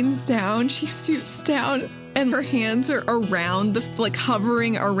 Ren leans down, she stoops down, and her hands are around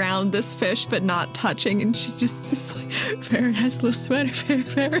hovering around this fish, but not touching, and she just is like, Farah has a little sweater,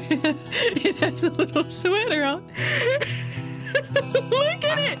 Farah, it has a little sweater on. Look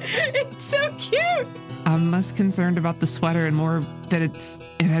at it! It's so cute! I'm less concerned about the sweater and more that it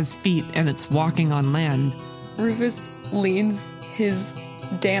has feet and it's walking on land. Rufus leans his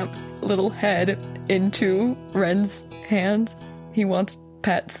damp little head into Ren's hands. He wants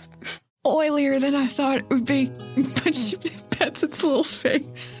pets. Oilier than I thought it would be, but she pets its little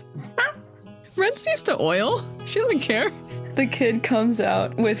face. Ren's used to oil. She doesn't care. the kid comes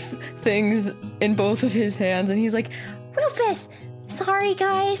out with things in both of his hands, and he's like, Rufus! Sorry,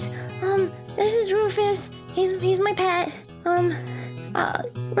 guys. This is Rufus. He's my pet.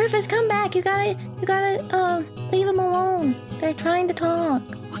 Rufus, come back. You gotta, leave him alone. They're trying to talk.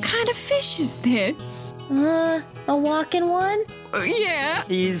 What kind of fish is this? A walking one? Yeah.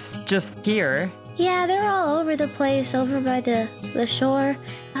 He's just here. Yeah, they're all over the place, over by the shore.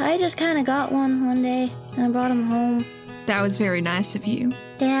 I just kind of got one day, and I brought him home. That was very nice of you.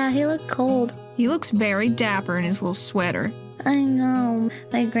 Yeah, he looked cold. He looks very dapper in his little sweater. I know.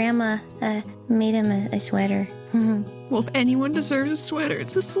 My grandma made him a sweater. Well, if anyone deserves a sweater,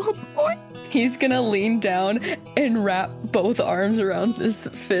 it's this little boy. he's gonna lean down and wrap both arms around this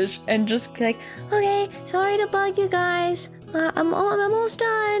fish and just Like, okay, sorry to bug you guys. I'm almost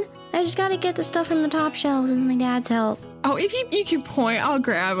done. I just gotta get the stuff from the top shelves with my dad's help. Oh, if you can point, I'll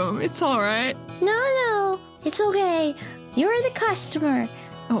grab him. It's all right. No, it's okay. You're the customer.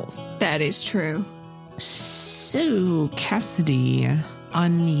 Oh, that is true. So, Cassidy,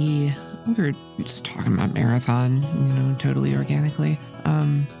 we were just talking about marathon, totally organically.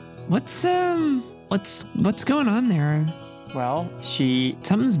 What's going on there? Well, she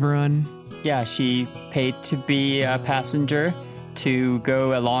Something's brewing. paid to be a passenger to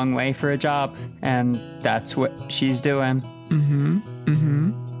go a long way for a job, and that's what she's doing.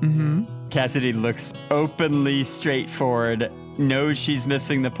 Cassidy looks openly straightforward, knows she's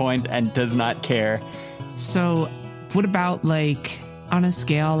missing the point, and does not care. So, what about, on a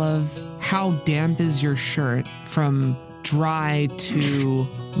scale of how damp is your shirt from dry to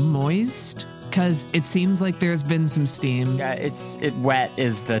moist? Because it seems like there's been some steam. Yeah, wet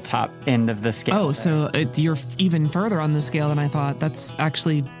is the top end of the scale. Oh, so you're even further on the scale than I thought. That's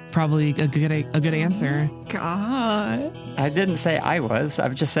actually probably a good answer. God. I didn't say I was.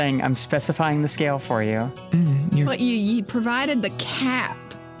 I'm just saying I'm specifying the scale for you. But you provided the cap.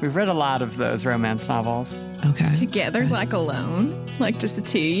 We've read a lot of those romance novels. Okay. Together, like alone? Like just the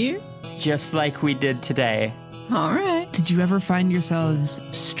two of you? Just like we did today. All right. Did you ever find yourselves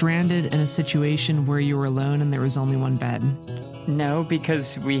stranded in a situation where you were alone and there was only one bed? No,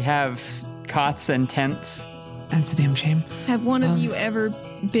 because we have cots and tents. That's a damn shame. Have one of you ever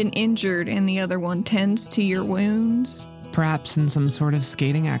been injured and the other one tends to your wounds? Perhaps in some sort of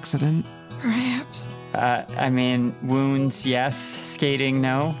skating accident. Perhaps. Wounds, yes. Skating,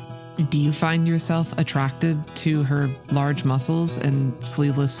 no. Do you find yourself attracted to her large muscles and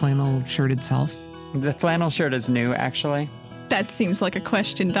sleeveless flannel shirted self? The flannel shirt is new, actually. That seems like a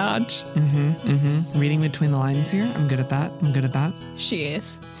question dodge. Reading between the lines here. I'm good at that. She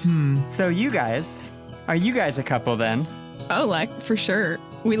is. So are you guys a couple then? Oh, for sure.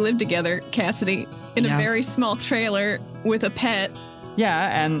 We live together, Cassidy, in a Yeah. very small trailer with a pet.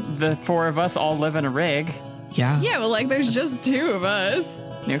 Yeah, and the four of us all live in a rig. Yeah. Yeah, but there's just two of us.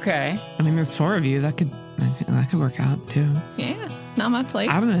 Okay. I mean, there's four of you. That could work out too. Yeah, not my place.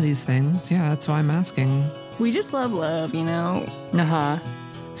 I don't know these things. Yeah, that's why I'm asking. We just love, Uh-huh.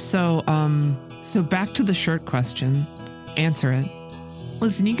 So back to the shirt question. Answer it.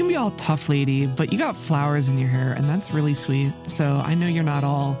 Listen, you can be all tough lady, but you got flowers in your hair, and that's really sweet. So I know you're not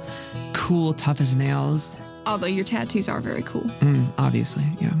all cool, tough as nails. Although your tattoos are very cool. Obviously,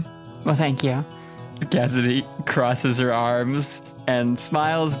 yeah. Well, thank you. Cassidy crosses her arms and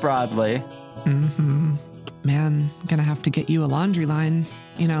smiles broadly. Man, gonna have to get you a laundry line,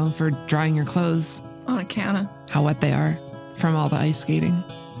 for drying your clothes. On account of... How wet they are from all the ice skating.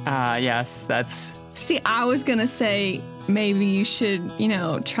 Yes, that's... See, I was gonna say maybe you should,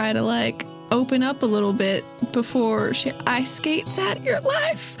 try to open up a little bit before she ice skates out of your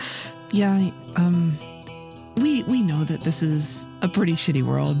life. Yeah, we know that this is a pretty shitty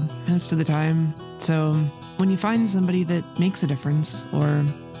world most of the time. So when you find somebody that makes a difference or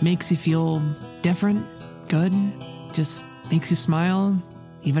makes you feel different, good, just makes you smile,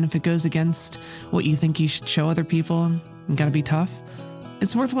 even if it goes against what you think you should show other people, you gotta be tough,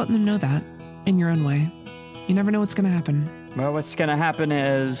 it's worth letting them know that in your own way. You never know what's gonna happen. Well, what's going to happen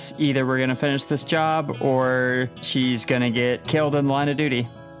is either we're going to finish this job or she's going to get killed in the line of duty.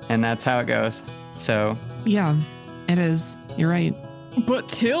 And that's how it goes. So... Yeah, it is. You're right. But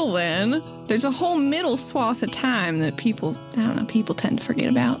till then, there's a whole middle swath of time that people tend to forget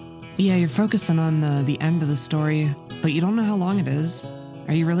about. Yeah, you're focusing on the end of the story, but you don't know how long it is.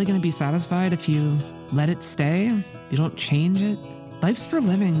 Are you really going to be satisfied if you let it stay? You don't change it? Life's for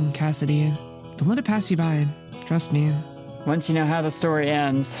living, Cassidy. Don't let it pass you by. Trust me. Once you know how the story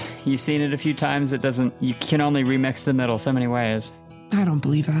ends, you've seen it a few times, you can only remix the middle so many ways. I don't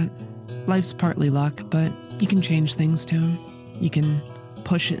believe that. Life's partly luck, but you can change things too. You can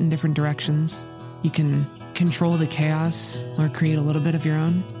push it in different directions. You can control the chaos or create a little bit of your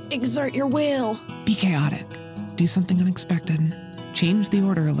own? Exert your will. Be chaotic. Do something unexpected. Change the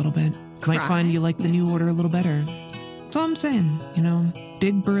order a little bit. You might find you like the new order a little better. That's all I'm saying.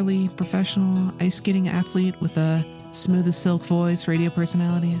 Big, burly, professional ice skating athlete with a smooth as silk voice, radio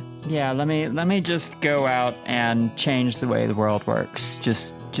personality. Yeah, let me just go out and change the way the world works.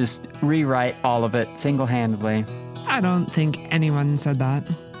 Just rewrite all of it single-handedly. I don't think anyone said that.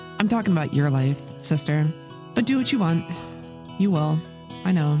 I'm talking about your life, sister. But do what you want. You will.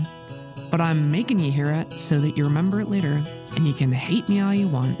 I know. But I'm making you hear it so that you remember it later, and you can hate me all you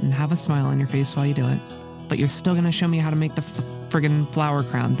want and have a smile on your face while you do it. But you're still gonna show me how to make the friggin' flower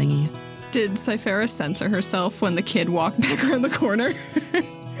crown thingy. Did Cyphera censor herself when the kid walked back around the corner?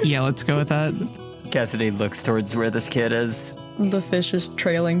 Yeah, let's go with that. Cassidy looks towards where this kid is. The fish is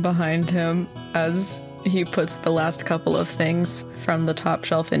trailing behind him as he puts the last couple of things from the top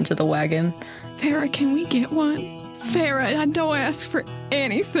shelf into the wagon. Farrah, can we get one? Farrah, I don't ask for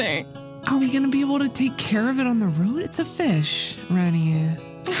anything. Are we gonna be able to take care of it on the road? It's a fish, Rennie.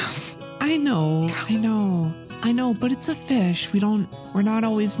 I know, but it's a fish. We're not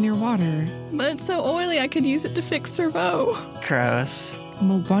always near water. But it's so oily, I could use it to fix Servo. Gross.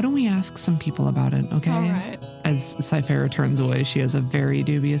 Well, why don't we ask some people about it, okay? All right. As Cyphera turns away, she has a very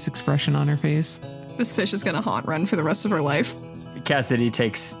dubious expression on her face. This fish is going to haunt Ren for the rest of her life. Cassidy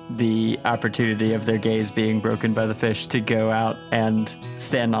takes the opportunity of their gaze being broken by the fish to go out and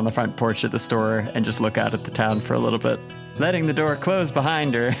stand on the front porch of the store and just look out at the town for a little bit, letting the door close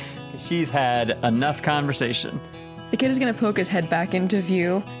behind her. She's had enough conversation. The kid is going to poke his head back into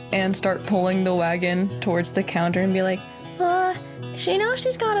view and start pulling the wagon towards the counter and be like, she knows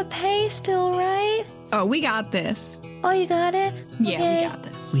she's gotta pay still, right? Oh, we got this. Oh, you got it? Yeah, Okay. we got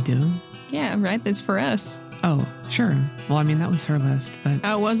this. We do? Yeah, right? That's for us. Oh, sure. Well, I mean, that was her list, but...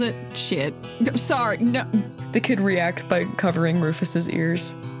 Oh, was it? Shit. Sorry, no. the kid reacts by covering Rufus's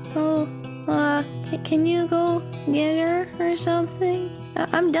ears. Oh, can you go get her or something?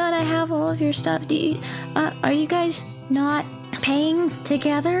 I'm done. I have all of your stuff. Are you guys not paying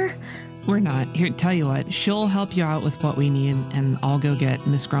together? We're not. Here, tell you what. She'll help you out with what we need, and I'll go get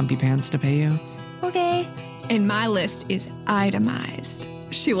Miss Grumpy Pants to pay you. Okay. And my list is itemized.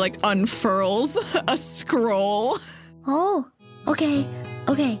 She, unfurls a scroll. Oh, okay.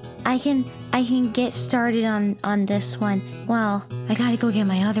 I can get started on this one. Well, I gotta go get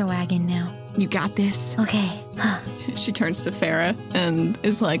my other wagon now. You got this. Okay. She turns to Farrah and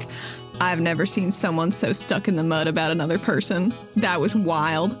is like, I've never seen someone so stuck in the mud about another person. That was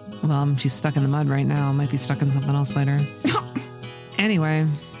wild. Well, she's stuck in the mud right now. Might be stuck in something else later. Anyway,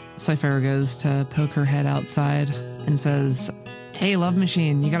 Cyphera goes to poke her head outside and says, "Hey, love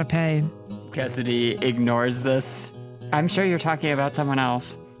machine, you gotta pay." Cassidy ignores this. I'm sure you're talking about someone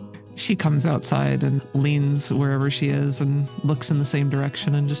else. She comes outside and leans wherever she is and looks in the same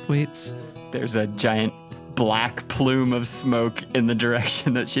direction and just waits. There's a giant black plume of smoke in the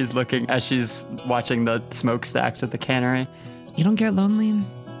direction that she's looking as she's watching the smokestacks at the cannery. You don't get lonely?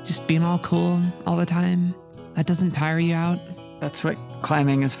 Just being all cool all the time? That doesn't tire you out? That's what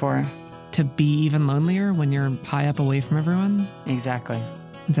climbing is for. To be even lonelier when you're high up away from everyone? Exactly.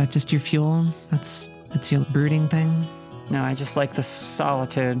 Is that just your fuel? That's your brooding thing? No, I just like the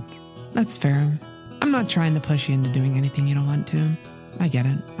solitude. That's fair. I'm not trying to push you into doing anything you don't want to. I get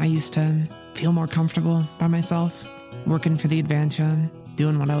it. I used to feel more comfortable by myself, working for the adventure,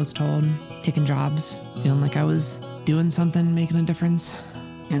 doing what I was told, picking jobs, feeling like I was doing something, making a difference.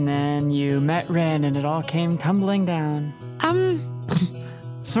 And then you met Ren and it all came tumbling down.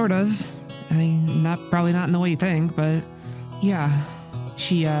 Sort of. I mean, probably not in the way you think, but yeah.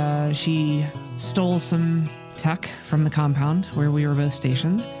 She stole some tech from the compound where we were both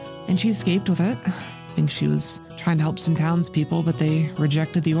stationed, and she escaped with it. I think she was trying to help some townspeople, but they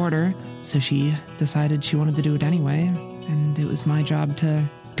rejected the order, so she decided she wanted to do it anyway, and it was my job to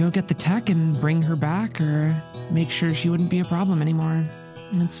go get the tech and bring her back or make sure she wouldn't be a problem anymore.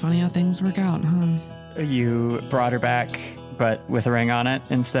 And it's funny how things work out, huh? You brought her back, but with a ring on it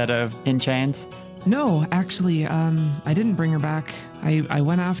instead of in chains? No, actually, I didn't bring her back. I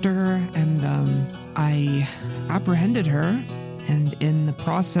went after her and I apprehended her, and in the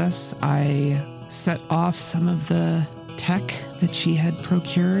process, I set off some of the tech that she had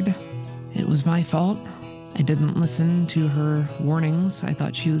procured. It was my fault. I didn't listen to her warnings. I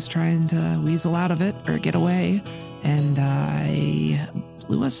thought she was trying to weasel out of it or get away, and I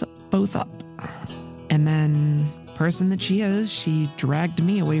blew us both up. And then, person that she is, she dragged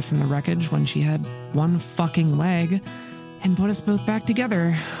me away from the wreckage when she had one fucking leg and put us both back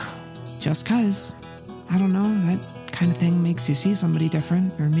together. Just 'cause. I don't know, that kind of thing makes you see somebody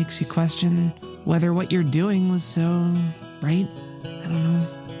different or makes you question whether what you're doing was so right. I don't know.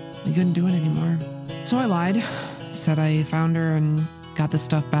 I couldn't do it anymore. So I lied, said I found her and got the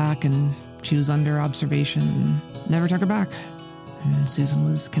stuff back, and she was under observation and never took her back. And Susan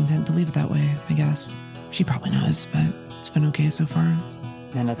was content to leave it that way, I guess. She probably knows, but it's been okay so far.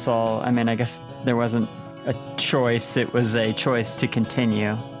 And it's all, I guess there wasn't a choice. It was a choice to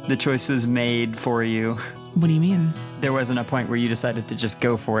continue. The choice was made for you. What do you mean? There wasn't a point where you decided to just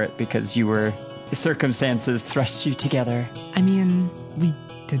go for it because circumstances thrust you together. I mean, we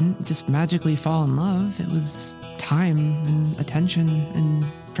didn't just magically fall in love. It was time and attention and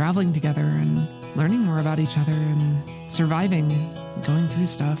traveling together and learning more about each other and surviving and going through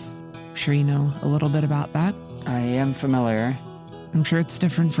stuff. I'm sure you know a little bit about that. I am familiar. I'm sure it's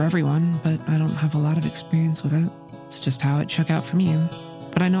different for everyone, but I don't have a lot of experience with it. It's just how it shook out for me.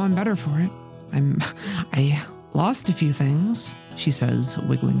 But I know I'm better for it. I lost a few things, she says,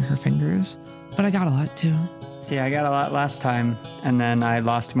 wiggling her fingers. But I got a lot, too. See, I got a lot last time, and then I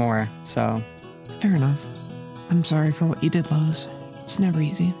lost more, so... Fair enough. I'm sorry for what you did, Lowe's. It's never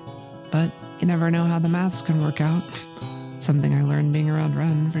easy. But you never know how the math's gonna work out. Something I learned being around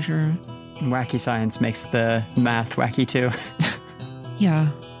Ren, for sure. Wacky science makes the math wacky, too.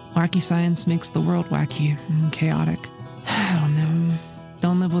 Yeah, wacky science makes the world wacky and chaotic. I don't know.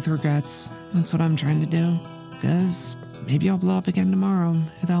 Don't live with regrets. That's what I'm trying to do. Because maybe I'll blow up again tomorrow.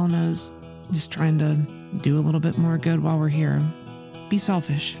 Who the hell knows? Just trying to do a little bit more good while we're here. Be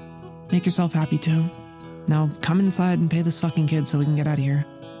selfish. Make yourself happy too. Now come inside and pay this fucking kid so we can get out of here.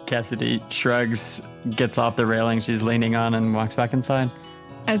 Cassidy shrugs, gets off the railing she's leaning on, and walks back inside.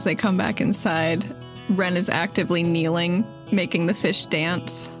 As they come back inside, Ren is actively kneeling, making the fish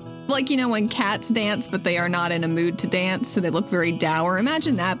dance. Like, you know, when cats dance, but they are not in a mood to dance, so they look very dour.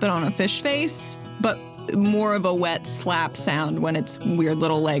 Imagine that, but on a fish face, but more of a wet slap sound when its weird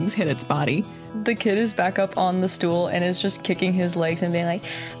little legs hit its body. The kid is back up on the stool and is just kicking his legs and being like,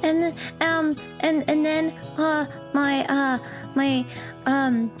 and then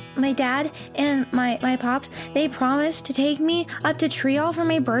my dad and my pops, they promised to take me up to Treeall for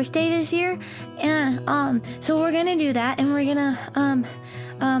my birthday this year, and so we're gonna do that, and we're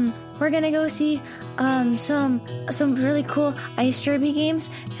gonna go see some really cool ice derby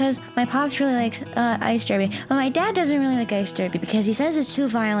games, because my pops really likes ice derby, but my dad doesn't really like ice derby because he says it's too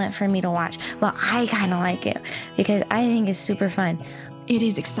violent for me to watch. But I kind of like it because I think it's super fun. It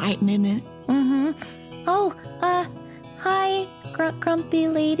is exciting, isn't it? Mm-hmm. Oh, hi, grumpy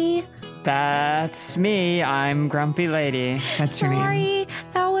lady. That's me. I'm Grumpy Lady. That's your Sorry, name.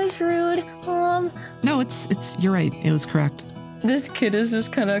 that was rude. No, it's you're right. It was correct. This kid is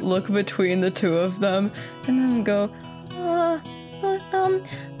just kind of look between the two of them and then go, I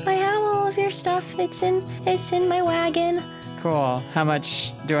have all of your stuff. It's in my wagon. Cool. How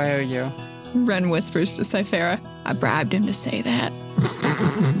much do I owe you? Ren whispers to Cyphera, I bribed him to say that.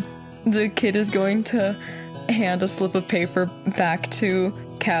 The kid is going to hand a slip of paper back to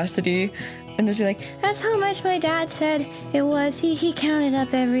Cassidy and just be like, that's how much my dad said it was. He counted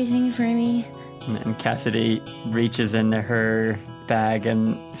up everything for me. And Cassidy reaches into her bag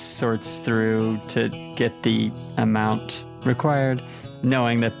and sorts through to get the amount required,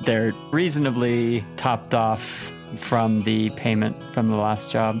 knowing that they're reasonably topped off from the payment from the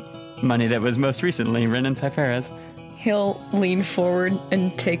last job. Money that was most recently Ren and Cyphera's. he'll lean forward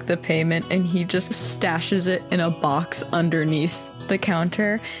and take the payment, and he just stashes it in a box underneath the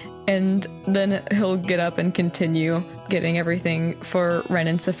counter. And then he'll get up and continue getting everything for Ren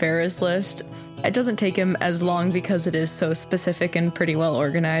and Cyphera's list. It doesn't take him as long because it is so specific and pretty well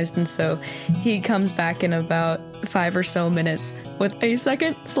organized. And so he comes back in about 5 or so minutes with a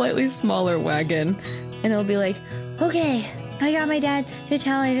second, slightly smaller wagon. And he'll be like, okay, I got my dad to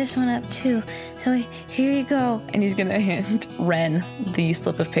tally this one up too. So here you go. And he's going to hand Ren the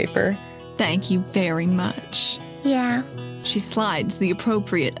slip of paper. Thank you very much. Yeah. She slides the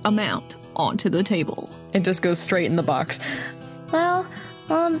appropriate amount onto the table. It just goes straight in the box. Well,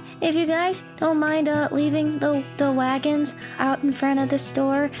 if you guys don't mind leaving the wagons out in front of the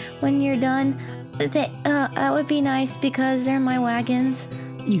store when you're done, that would be nice because they're my wagons.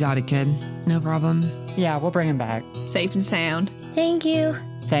 You got it, kid. No problem. Yeah, we'll bring him back. Safe and sound. Thank you.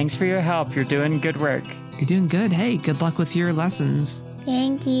 Thanks for your help. You're doing good work. You're doing good. Hey, good luck with your lessons.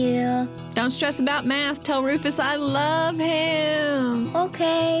 Thank you. Don't stress about math. Tell Rufus I love him.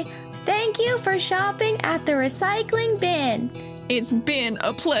 Okay. Thank you for shopping at the recycling bin. It's been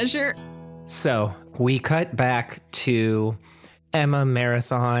a pleasure. So we cut back to Emma,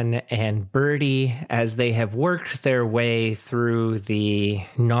 Marathon, and Birdie as they have worked their way through the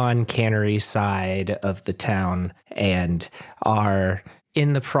non-cannery side of the town and are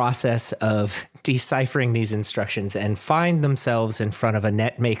in the process of deciphering these instructions and find themselves in front of a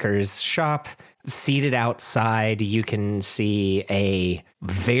net maker's shop. Seated outside, you can see a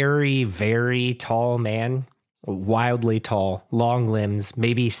very, very tall man, wildly tall, long limbs,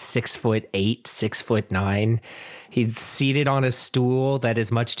 maybe 6'8", 6'9". He's seated on a stool that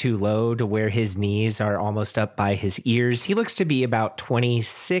is much too low to where his knees are almost up by his ears. He looks to be about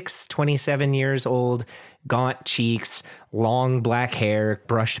 26, 27 years old, gaunt cheeks, long black hair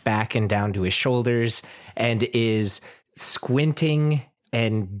brushed back and down to his shoulders, and is squinting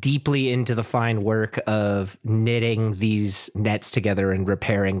and deeply into the fine work of knitting these nets together and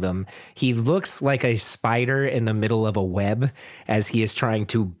repairing them. He looks like a spider in the middle of a web as he is trying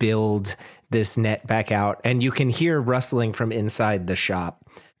to build this net back out, and you can hear rustling from inside the shop.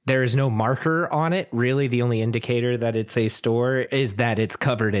 There is no marker on it. Really, the only indicator that it's a store is that it's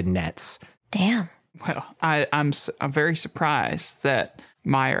covered in nets. Damn. Well, I'm very surprised that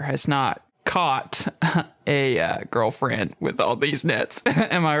Meyer has not caught a girlfriend with all these nets.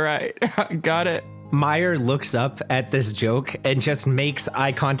 Am I right? Got it. Meyer looks up at this joke and just makes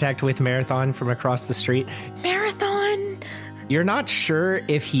eye contact with Marathon from across the street. Marathon! You're not sure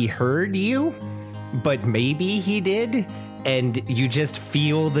if he heard you, but maybe he did. And you just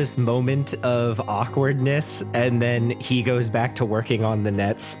feel this moment of awkwardness, and then he goes back to working on the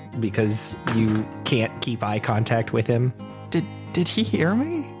nets because you can't keep eye contact with him. Did he hear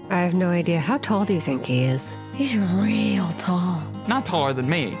me? I have no idea. How tall do you think he is? He's real tall. Not taller than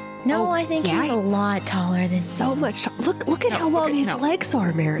me. No, I think he's a lot taller than So much. Look at how long his legs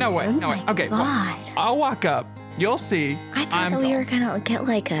are, Mary. No way. Okay, God. I'll walk up. You'll see. I thought that we were gonna get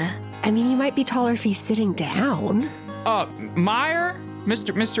like a... I mean, he might be taller if he's sitting down. Meyer?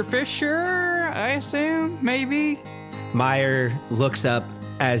 Mr. Fisher, I assume, maybe? Meyer looks up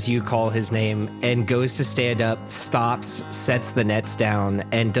as you call his name and goes to stand up, stops, sets the nets down,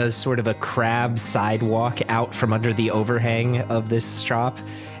 and does sort of a crab sidewalk out from under the overhang of this shop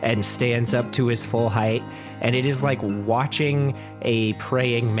and stands up to his full height. And it is like watching a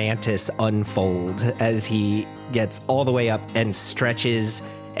praying mantis unfold as he gets all the way up and stretches,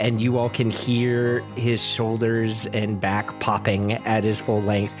 and you all can hear his shoulders and back popping at his full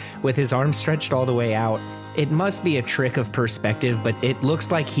length with his arms stretched all the way out. It must be a trick of perspective, but it looks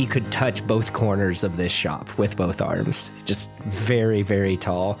like he could touch both corners of this shop with both arms. Just very, very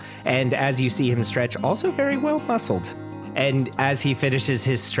tall. And as you see him stretch, also very well muscled. And as he finishes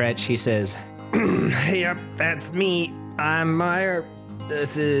his stretch, he says, "Yep, that's me. I'm Meyer.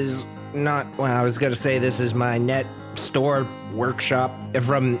 This is not, well, I was going to say this is my net store workshop."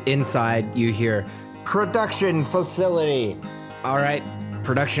 From inside, you hear, "Production facility." All right,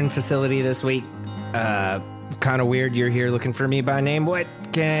 production facility this week. Kind of weird you're here looking for me by name. What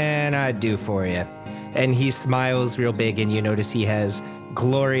can I do for you? And he smiles real big, and you notice he has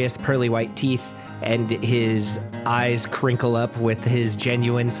glorious pearly white teeth, and his eyes crinkle up with his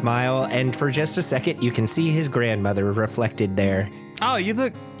genuine smile, and for just a second you can see his grandmother reflected there. Oh, you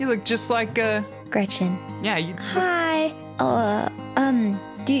look just like Gretchen. Yeah, you Hi.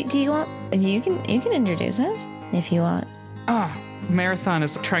 Do you want... You can introduce us if you want. Marathon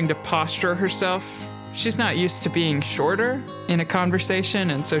is trying to posture herself. She's not used to being shorter in a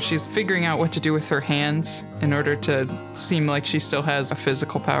conversation, and so she's figuring out what to do with her hands in order to seem like she still has a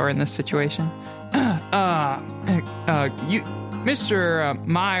physical power in this situation. Mr.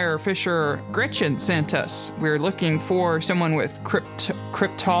 Meyer Fisher, Gretchen sent us. We're looking for someone with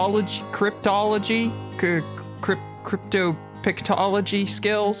cryptopictology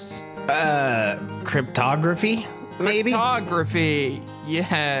skills. Cryptography? Maybe? Cryptography,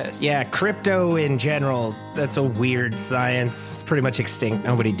 yes. Yeah, crypto in general, that's a weird science. It's pretty much extinct.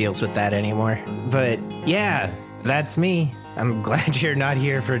 Nobody deals with that anymore. But yeah, that's me. I'm glad you're not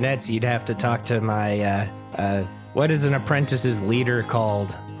here for nets. You'd have to talk to my, what is an apprentice's leader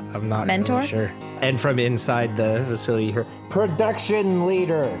called? I'm not Mentor? really sure. And from inside the facility, you hear, production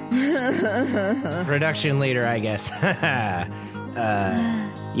leader. Production leader, I guess.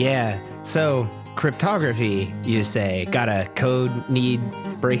 Yeah, so cryptography, you say. Got a code need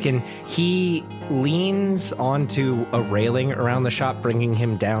breaking. He leans onto a railing around the shop, bringing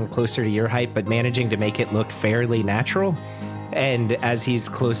him down closer to your height, but managing to make it look fairly natural. And as he's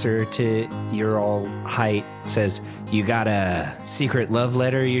closer to your all height, says, "You got a secret love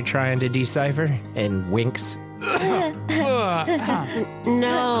letter you're trying to decipher?" And winks.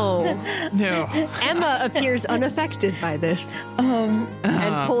 No. Emma appears unaffected by this. And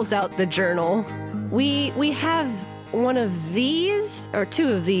pulls out the journal. We have one of these, or two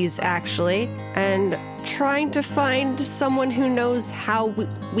of these actually, and trying to find someone who knows how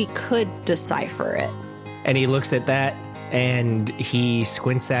we could decipher it. And he looks at that and he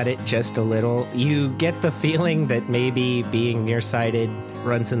squints at it just a little. You get the feeling that maybe being nearsighted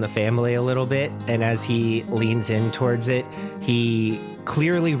runs in the family a little bit, and as he leans in towards it, he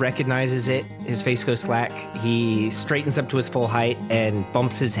clearly recognizes it. His face goes slack. He straightens up to his full height and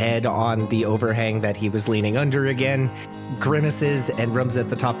bumps his head on the overhang that he was leaning under again, grimaces and rubs at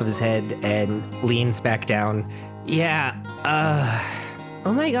the top of his head and leans back down.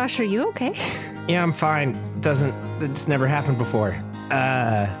 Oh my gosh, are you okay? Yeah, I'm fine. It's never happened before.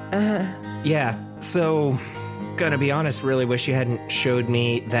 Yeah, so, gonna be honest, really wish you hadn't showed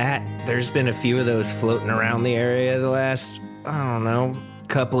me that. There's been a few of those floating around the area the last, I don't know,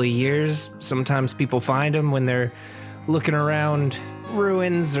 couple of years. Sometimes people find them when they're looking around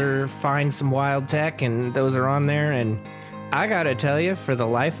ruins or find some wild tech, and those are on there, and I gotta tell you, for the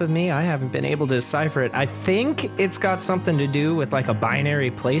life of me, I haven't been able to decipher it. I think it's got something to do with like a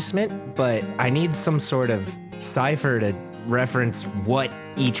binary placement, but I need some sort of cipher to reference what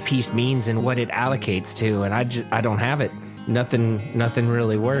each piece means and what it allocates to, and I don't have it. Nothing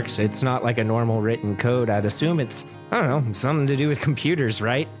really works. It's not like a normal written code. I'd assume it's, I don't know, something to do with computers,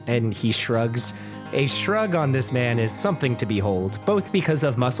 right? And he shrugs. A shrug on this man is something to behold, both because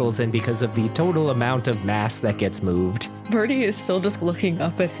of muscles and because of the total amount of mass that gets moved. Birdie is still just looking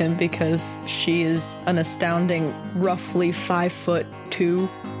up at him because she is an astounding roughly 5'2"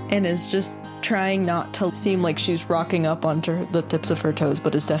 and is just trying not to seem like she's rocking up onto the tips of her toes,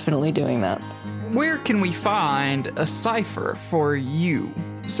 but is definitely doing that. Where can we find a cipher for you,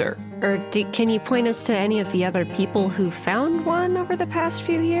 sir? Or can you point us to any of the other people who found one over the past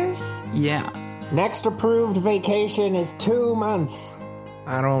few years? Yeah. Next approved vacation is 2 months.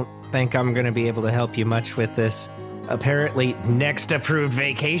 I don't think I'm going to be able to help you much with this. Apparently, next approved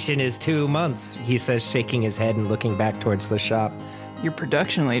vacation is 2 months, he says, shaking his head and looking back towards the shop. Your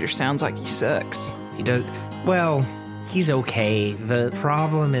production leader sounds like he sucks. He does. Well, he's okay. The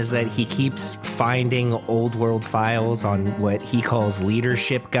problem is that he keeps finding old world files on what he calls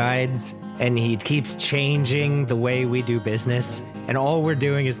leadership guides, and he keeps changing the way we do business. And all we're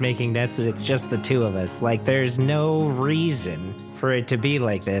doing is making nets that it's just the two of us. Like, there's no reason for it to be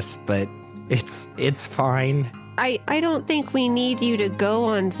like this, but it's fine. I don't think we need you to go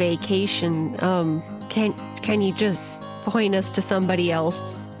on vacation. Can you just point us to somebody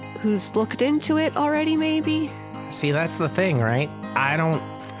else who's looked into it already, maybe? See, that's the thing, right? I don't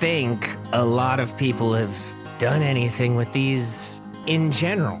think a lot of people have done anything with these in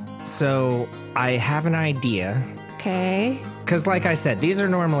general. So I have an idea. Okay. Because like I said, these are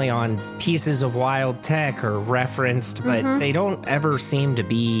normally on pieces of wild tech or referenced, but they don't ever seem to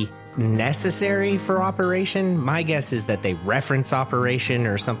be necessary for operation. My guess is that they reference operation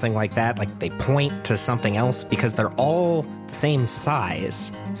or something like that, like they point to something else because they're all the same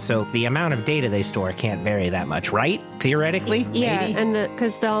size. So the amount of data they store can't vary that much, right? Theoretically? Yeah, maybe? and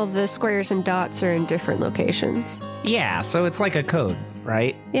because all of the squares and dots are in different locations. Yeah, so it's like a code,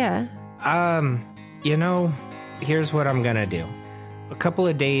 right? Yeah. You know, here's what I'm gonna do. A couple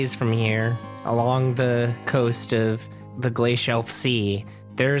of days from here, along the coast of the Glacial Sea,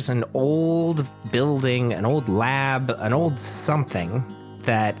 there's an old building, an old lab, an old something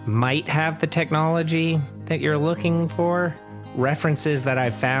that might have the technology that you're looking for. References that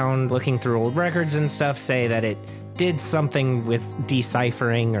I've found looking through old records and stuff say that it did something with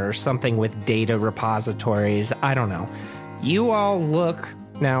deciphering or something with data repositories. I don't know. You all look,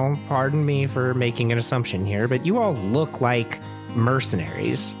 now pardon me for making an assumption here, but you all look like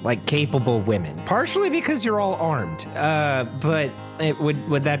mercenaries, like capable women. Partially because you're all armed, but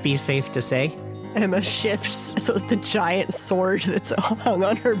would that be safe to say? Emma shifts so the giant sword that's hung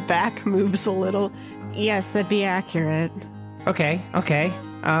on her back moves a little. Yes, that'd be accurate. Okay.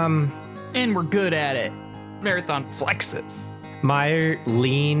 And we're good at it. Marathon flexes. Meyer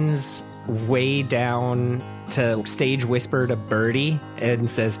leans way down to stage whisper to Birdie and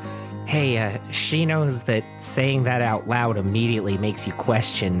says, hey, she knows that saying that out loud immediately makes you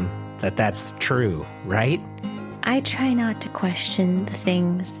question that that's true, right? I try not to question the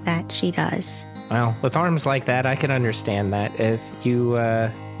things that she does. Well, with arms like that, I can understand that. If you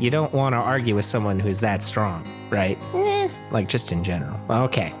don't want to argue with someone who's that strong, right? Like, just in general.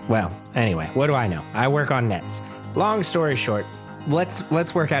 Okay, well, anyway, what do I know? I work on nets. Long story short,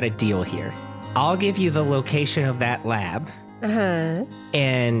 let's work out a deal here. I'll give you the location of that lab.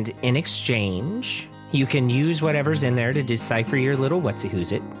 And in exchange, you can use whatever's in there to decipher your little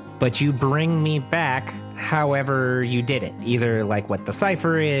whatsy-who's-it, but you bring me back however you did it. Either like what the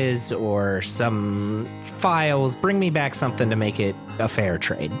cipher is or some files. Bring me back something to make it a fair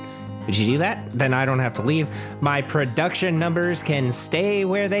trade. Would you do that? Then I don't have to leave. My production numbers can stay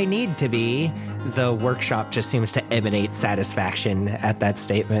where they need to be. The workshop just seems to emanate satisfaction at that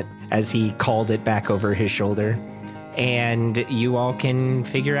statement as he called it back over his shoulder. And you all can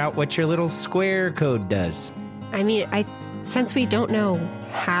figure out what your little square code does. I mean, since we don't know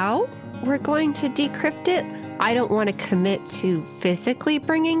how we're going to decrypt it, I don't want to commit to physically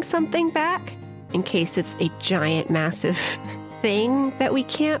bringing something back in case it's a giant, massive thing that we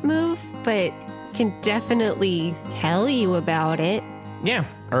can't move, but can definitely tell you about it. Yeah,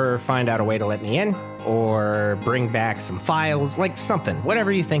 or find out a way to let me in, or bring back some files, like something,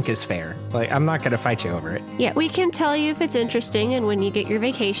 whatever you think is fair. Like, I'm not going to fight you over it. Yeah, we can tell you if it's interesting, and when you get your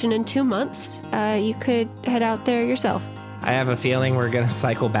vacation in 2 months, you could head out there yourself. I have a feeling we're going to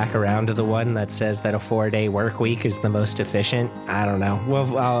cycle back around to the one that says that a 4-day work week is the most efficient. I don't know.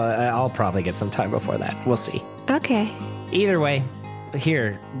 Well, I'll probably get some time before that. We'll see. Okay. Either way,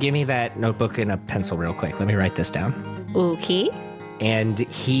 here, give me that notebook and a pencil real quick. Let me write this down. Okay. And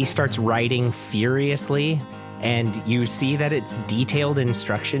he starts writing furiously, and you see that it's detailed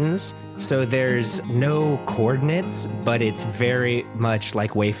instructions. So there's no coordinates, but it's very much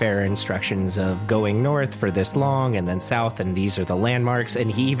like Wayfarer instructions of going north for this long and then south, and these are the landmarks.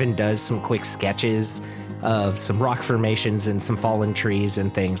 And he even does some quick sketches of some rock formations and some fallen trees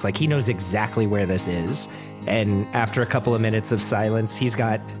and things. Like, he knows exactly where this is. And after a couple of minutes of silence, he's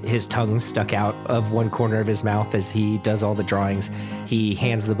got his tongue stuck out of one corner of his mouth as he does all the drawings. He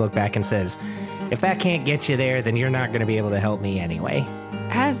hands the book back and says, "If that can't get you there, then you're not going to be able to help me anyway."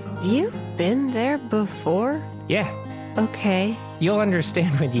 Have you been there before? Yeah. Okay. You'll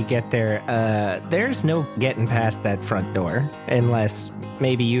understand when you get there. There's no getting past that front door, unless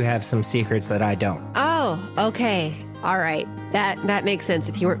maybe you have some secrets that I don't. Oh, okay. All right. That makes sense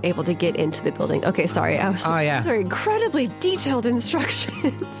if you weren't able to get into the building. Okay, sorry. Those are incredibly detailed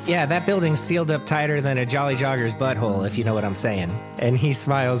instructions. Yeah, that building's sealed up tighter than a Jolly Jogger's butthole, if you know what I'm saying. And he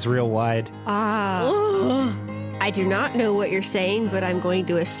smiles real wide. I do not know what you're saying, but I'm going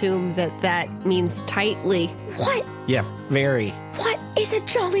to assume that means tightly. What? Yeah, very. What is a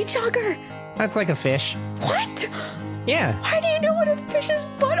Jolly Jogger? That's like a fish. What? Yeah. How do you know what a fish's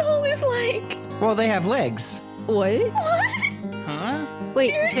butthole is like? Well, they have legs. What? What? Huh?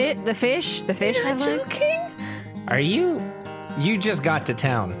 Wait, the fish? The fish You're have not legs? joking? Are you just got to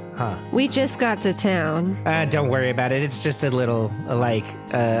town, huh? We just got to town. Don't worry about it. It's just a little,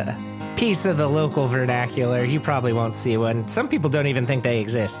 piece of the local vernacular. You probably won't see one. Some people don't even think they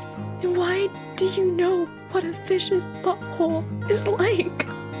exist. Then why do you know what a fish's butthole is like?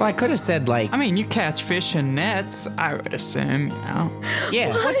 Well, I could have said, I mean, you catch fish in nets, I would assume, yeah.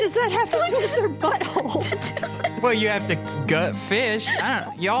 What does that have to do with their butthole? Well, you have to gut fish. I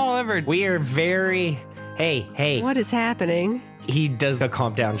don't know. Y'all ever... We are very... Hey. What is happening? He does a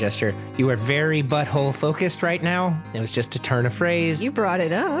calm down gesture. You are very butthole focused right now. It was just a turn of phrase. You brought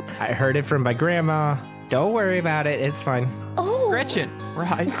it up. I heard it from my grandma. Don't worry about it. It's fine. Oh. Gretchen,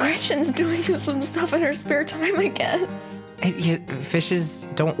 right? Gretchen's doing some stuff in her spare time, I guess. Fishes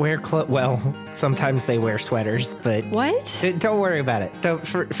don't wear clothes. Well, sometimes they wear sweaters, but... What? Don't worry about it. Don't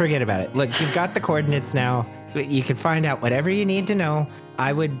forget about it. Look, you've got the coordinates now. You can find out whatever you need to know.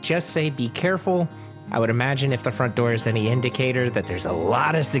 I would just say be careful. I would imagine if the front door is any indicator that there's a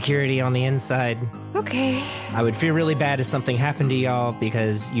lot of security on the inside. Okay. I would feel really bad if something happened to y'all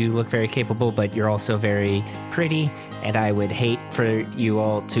because you look very capable, but you're also very pretty. And I would hate for you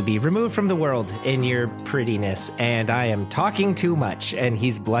all to be removed from the world in your prettiness. And I am talking too much. And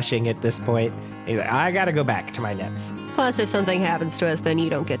he's blushing at this point. He's like, I gotta go back to my nets. Plus, if something happens to us, then you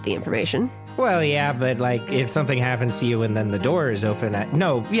don't get the information. Well, yeah, but if something happens to you and then the door is open,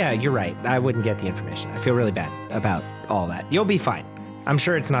 no, yeah, you're right. I wouldn't get the information. I feel really bad about all that. You'll be fine. I'm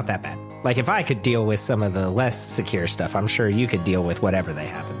sure it's not that bad. If I could deal with some of the less secure stuff, I'm sure you could deal with whatever they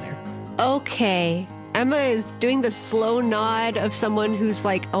have in there. Okay. Emma is doing the slow nod of someone who's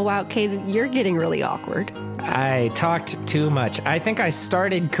like, oh, wow, okay, you're getting really awkward. I talked too much. I think I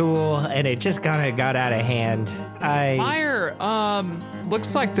started cool and it just kind of got out of hand. Meyer,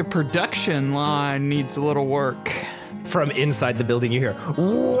 looks like the production line needs a little work. From inside the building, you hear,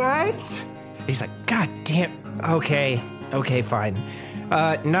 what? He's like, God damn. Okay, fine.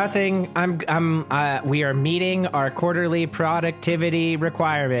 Nothing. We are meeting our quarterly productivity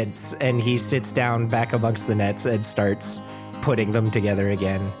requirements. And he sits down back amongst the nets and starts putting them together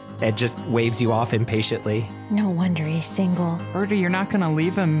again. It just waves you off impatiently. No wonder he's single. Bertie, you're not gonna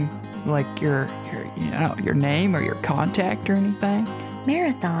leave him your name or your contact or anything?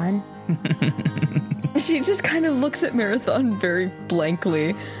 Marathon. She just kind of looks at Marathon very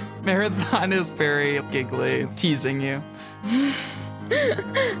blankly. Marathon is very giggly, teasing you.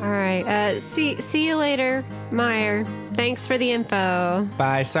 All right. See you later, Meyer. Thanks for the info.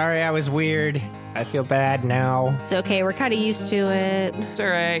 Bye. Sorry I was weird. I feel bad now. It's okay. We're kind of used to it. It's all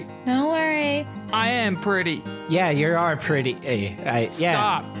right. Don't worry. I am pretty. Yeah, you are pretty. Yeah.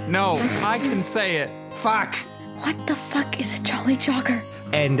 Stop. No, I can say it. Fuck. What the fuck is a jolly jogger?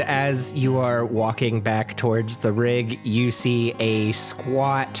 And as you are walking back towards the rig, you see a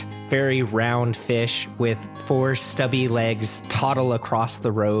squat, very round fish with 4 stubby legs toddle across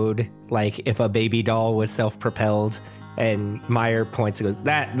the road like if a baby doll was self-propelled. And Meyer points and goes,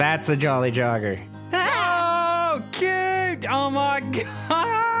 that's a jolly jogger. Oh, cute! Oh my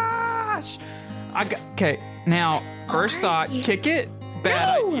gosh! Okay, now, first thought, kick it?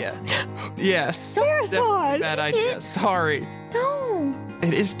 Bad idea. Yes. Marathon! Bad idea. Sorry. No.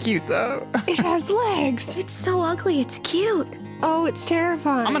 It is cute, though. It has legs. It's so ugly. It's cute. Oh, it's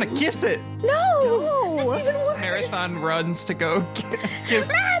terrifying. I'm gonna kiss it. No. That's even worse. Marathon runs to go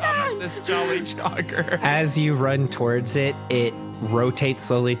kiss this jolly jogger. As you run towards it, it rotates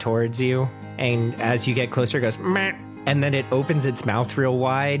slowly towards you. And as you get closer, it goes, meh. And then it opens its mouth real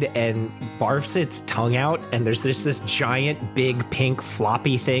wide and barfs its tongue out. And there's this giant, big, pink,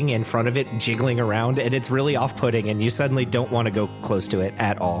 floppy thing in front of it jiggling around. And it's really off-putting. And you suddenly don't want to go close to it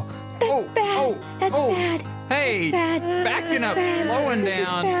at all. That's bad. That's bad. Hey, Bad. backing up, Bad. slowing This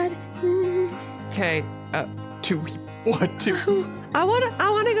down. is bad. Okay, two. I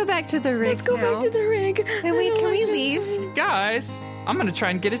want to go back to the rig. Let's go now. back to the rig. Can we leave? Guys, I'm gonna try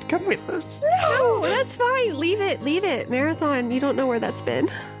and get it to come with us. No, that's fine. Leave it. Marathon, you don't know where that's been.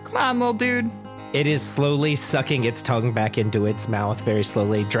 Come on, little dude. It is slowly sucking its tongue back into its mouth, very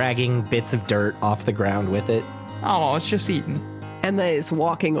slowly, dragging bits of dirt off the ground with it. Oh, it's just eating. Emma is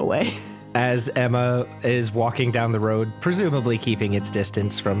walking away. As Emma is walking down the road, presumably keeping its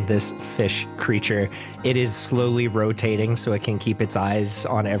distance from this fish creature, it is slowly rotating so it can keep its eyes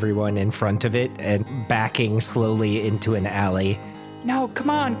on everyone in front of it and backing slowly into an alley. No, come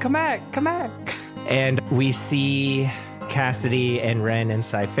on, come back. And we see Cassidy and Ren and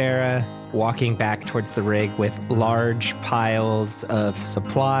Cyphera walking back towards the rig with large piles of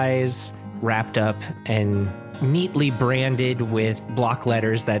supplies wrapped up and neatly branded with block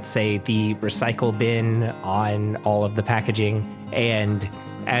letters that say the recycle bin on all of the packaging. And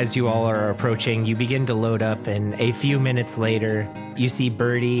as you all are approaching, you begin to load up, and a few minutes later, you see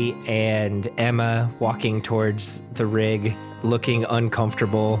Birdie and Emma walking towards the rig, looking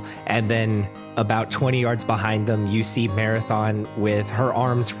uncomfortable. And then about 20 yards behind them, you see Marathon with her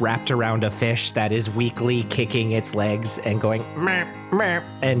arms wrapped around a fish that is weakly kicking its legs and going meh, meh,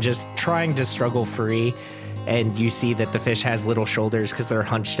 and just trying to struggle free. And you see that the fish has little shoulders because they're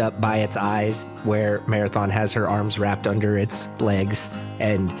hunched up by its eyes, where Marathon has her arms wrapped under its legs.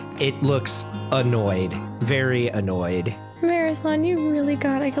 And it looks annoyed, very annoyed. Marathon, you really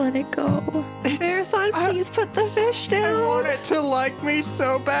gotta let it go. Marathon, please put the fish down. I want it to like me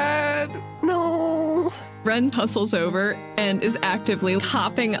so bad. No. Ren hustles over and is actively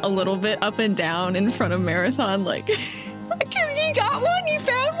hopping a little bit up and down in front of Marathon, like, you got one? You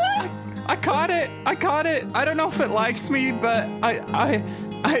found one? I caught it. I don't know if it likes me, but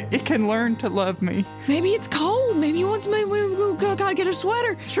it can learn to love me. Maybe it's cold. Maybe he wants me. We gotta get a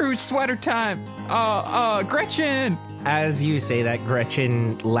sweater. True sweater time. Gretchen. As you say that,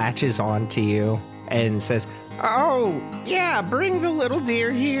 Gretchen latches on to you and says, "Oh, yeah, bring the little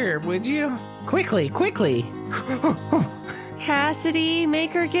deer here, would you? Quickly." Cassidy,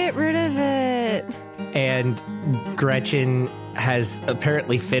 make her get rid of it. And Gretchen has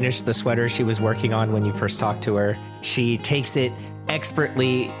apparently finished the sweater she was working on when you first talked to her. She takes it,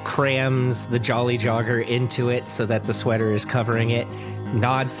 expertly crams the Jolly Jogger into it so that the sweater is covering it,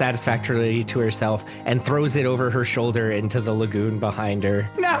 nods satisfactorily to herself, and throws it over her shoulder into the lagoon behind her.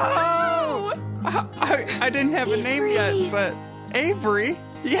 No! I didn't have a name yet, but Avery.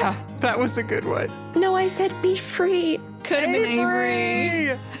 Yeah, that was a good one. No, I said be free. Could have been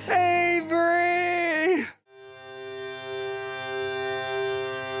Avery. Avery!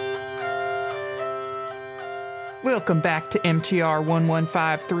 Welcome back to MTR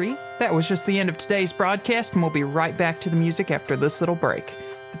 1153. That was just the end of today's broadcast, and we'll be right back to the music after this little break.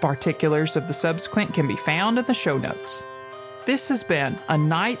 The particulars of the subsequent can be found in the show notes. This has been A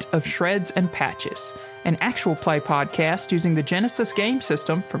Night of Shreds and Patches, an actual play podcast using the Genesis game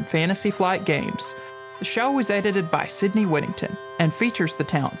system from Fantasy Flight Games. The show is edited by Sydney Whittington and features the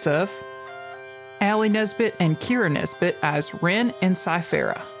talents of Allie Nesbitt and Kira Nesbitt as Ren and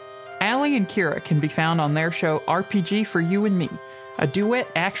Cyphera. Allie and Kira can be found on their show RPG for You and Me, a duet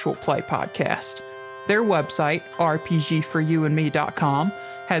actual play podcast. Their website, rpgforyouandme.com,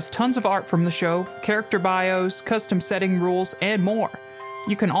 has tons of art from the show, character bios, custom setting rules, and more.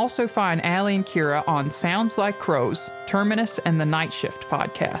 You can also find Allie and Kira on Sounds Like Crows, Terminus, and the Night Shift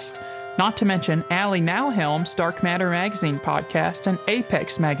podcast. Not to mention, Allie now helms Dark Matter Magazine podcast and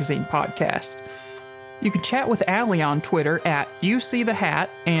Apex Magazine podcast. You can chat with Allie on Twitter at YouSeeTheHat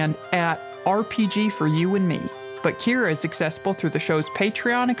and at RPG for You and Me. But Kira is accessible through the show's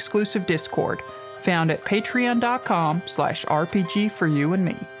Patreon-exclusive Discord, found at patreon.com/RPG for You and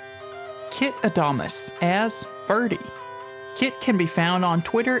Me. Kit Adamus as Birdie. Kit can be found on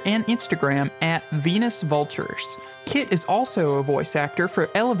Twitter and Instagram at Venus Vultures. Kit is also a voice actor for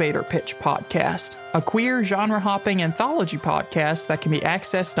Elevator Pitch Podcast, a queer genre-hopping anthology podcast that can be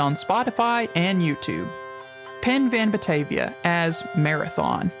accessed on Spotify and YouTube. Penn Van Batavia as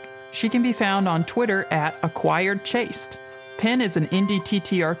Marathon. She can be found on Twitter at Acquired Chaste. Penn is an indie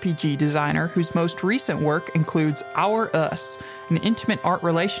TTRPG designer whose most recent work includes Our Us, an intimate art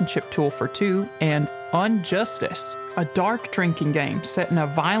relationship tool for two, and Unjustice, a dark drinking game set in a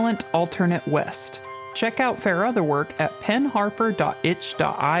violent alternate West. Check out fair other work at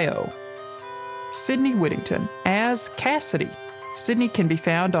penharper.itch.io. Sydney Whittington as Cassidy. Sydney can be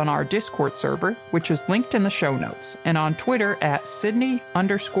found on our Discord server, which is linked in the show notes, and on Twitter at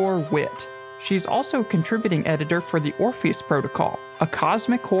Sydney_Wit. She's also a contributing editor for the Orpheus Protocol, a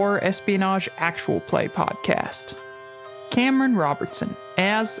cosmic horror espionage actual play podcast. Cameron Robertson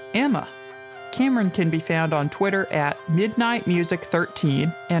as Emma. Cameron can be found on Twitter at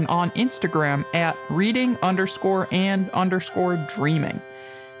MidnightMusic13 and on Instagram at reading_and_dreaming.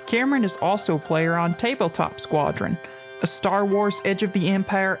 Cameron is also a player on Tabletop Squadron, a Star Wars Edge of the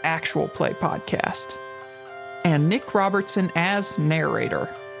Empire actual play podcast. And Nick Robertson as narrator.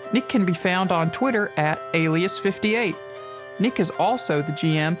 Nick can be found on Twitter at Alias58. Nick is also the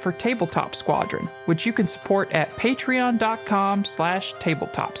GM for Tabletop Squadron, which you can support at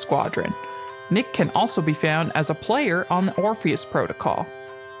patreon.com/Tabletop Squadron. Nick can also be found as a player on the Orpheus Protocol.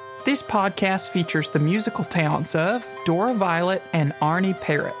 This podcast features the musical talents of Dora Violet and Arnie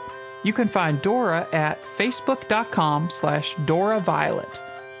Parrott. You can find Dora at facebook.com/Dora Violet.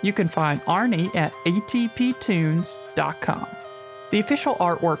 You can find Arnie at atptunes.com. The official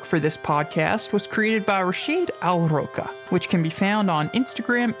artwork for this podcast was created by Rashid Al-Roka, which can be found on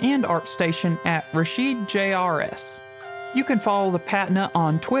Instagram and ArtStation at RashidJRS. You can follow the Patna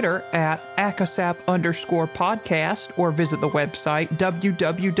on Twitter at akasap_podcast or visit the website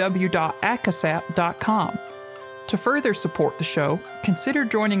www.akasap.com. To further support the show, consider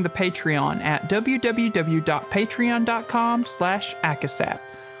joining the Patreon at www.patreon.com/akasap,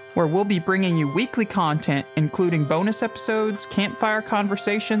 where we'll be bringing you weekly content, including bonus episodes, campfire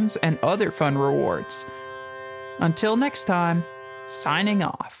conversations, and other fun rewards. Until next time, signing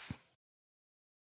off.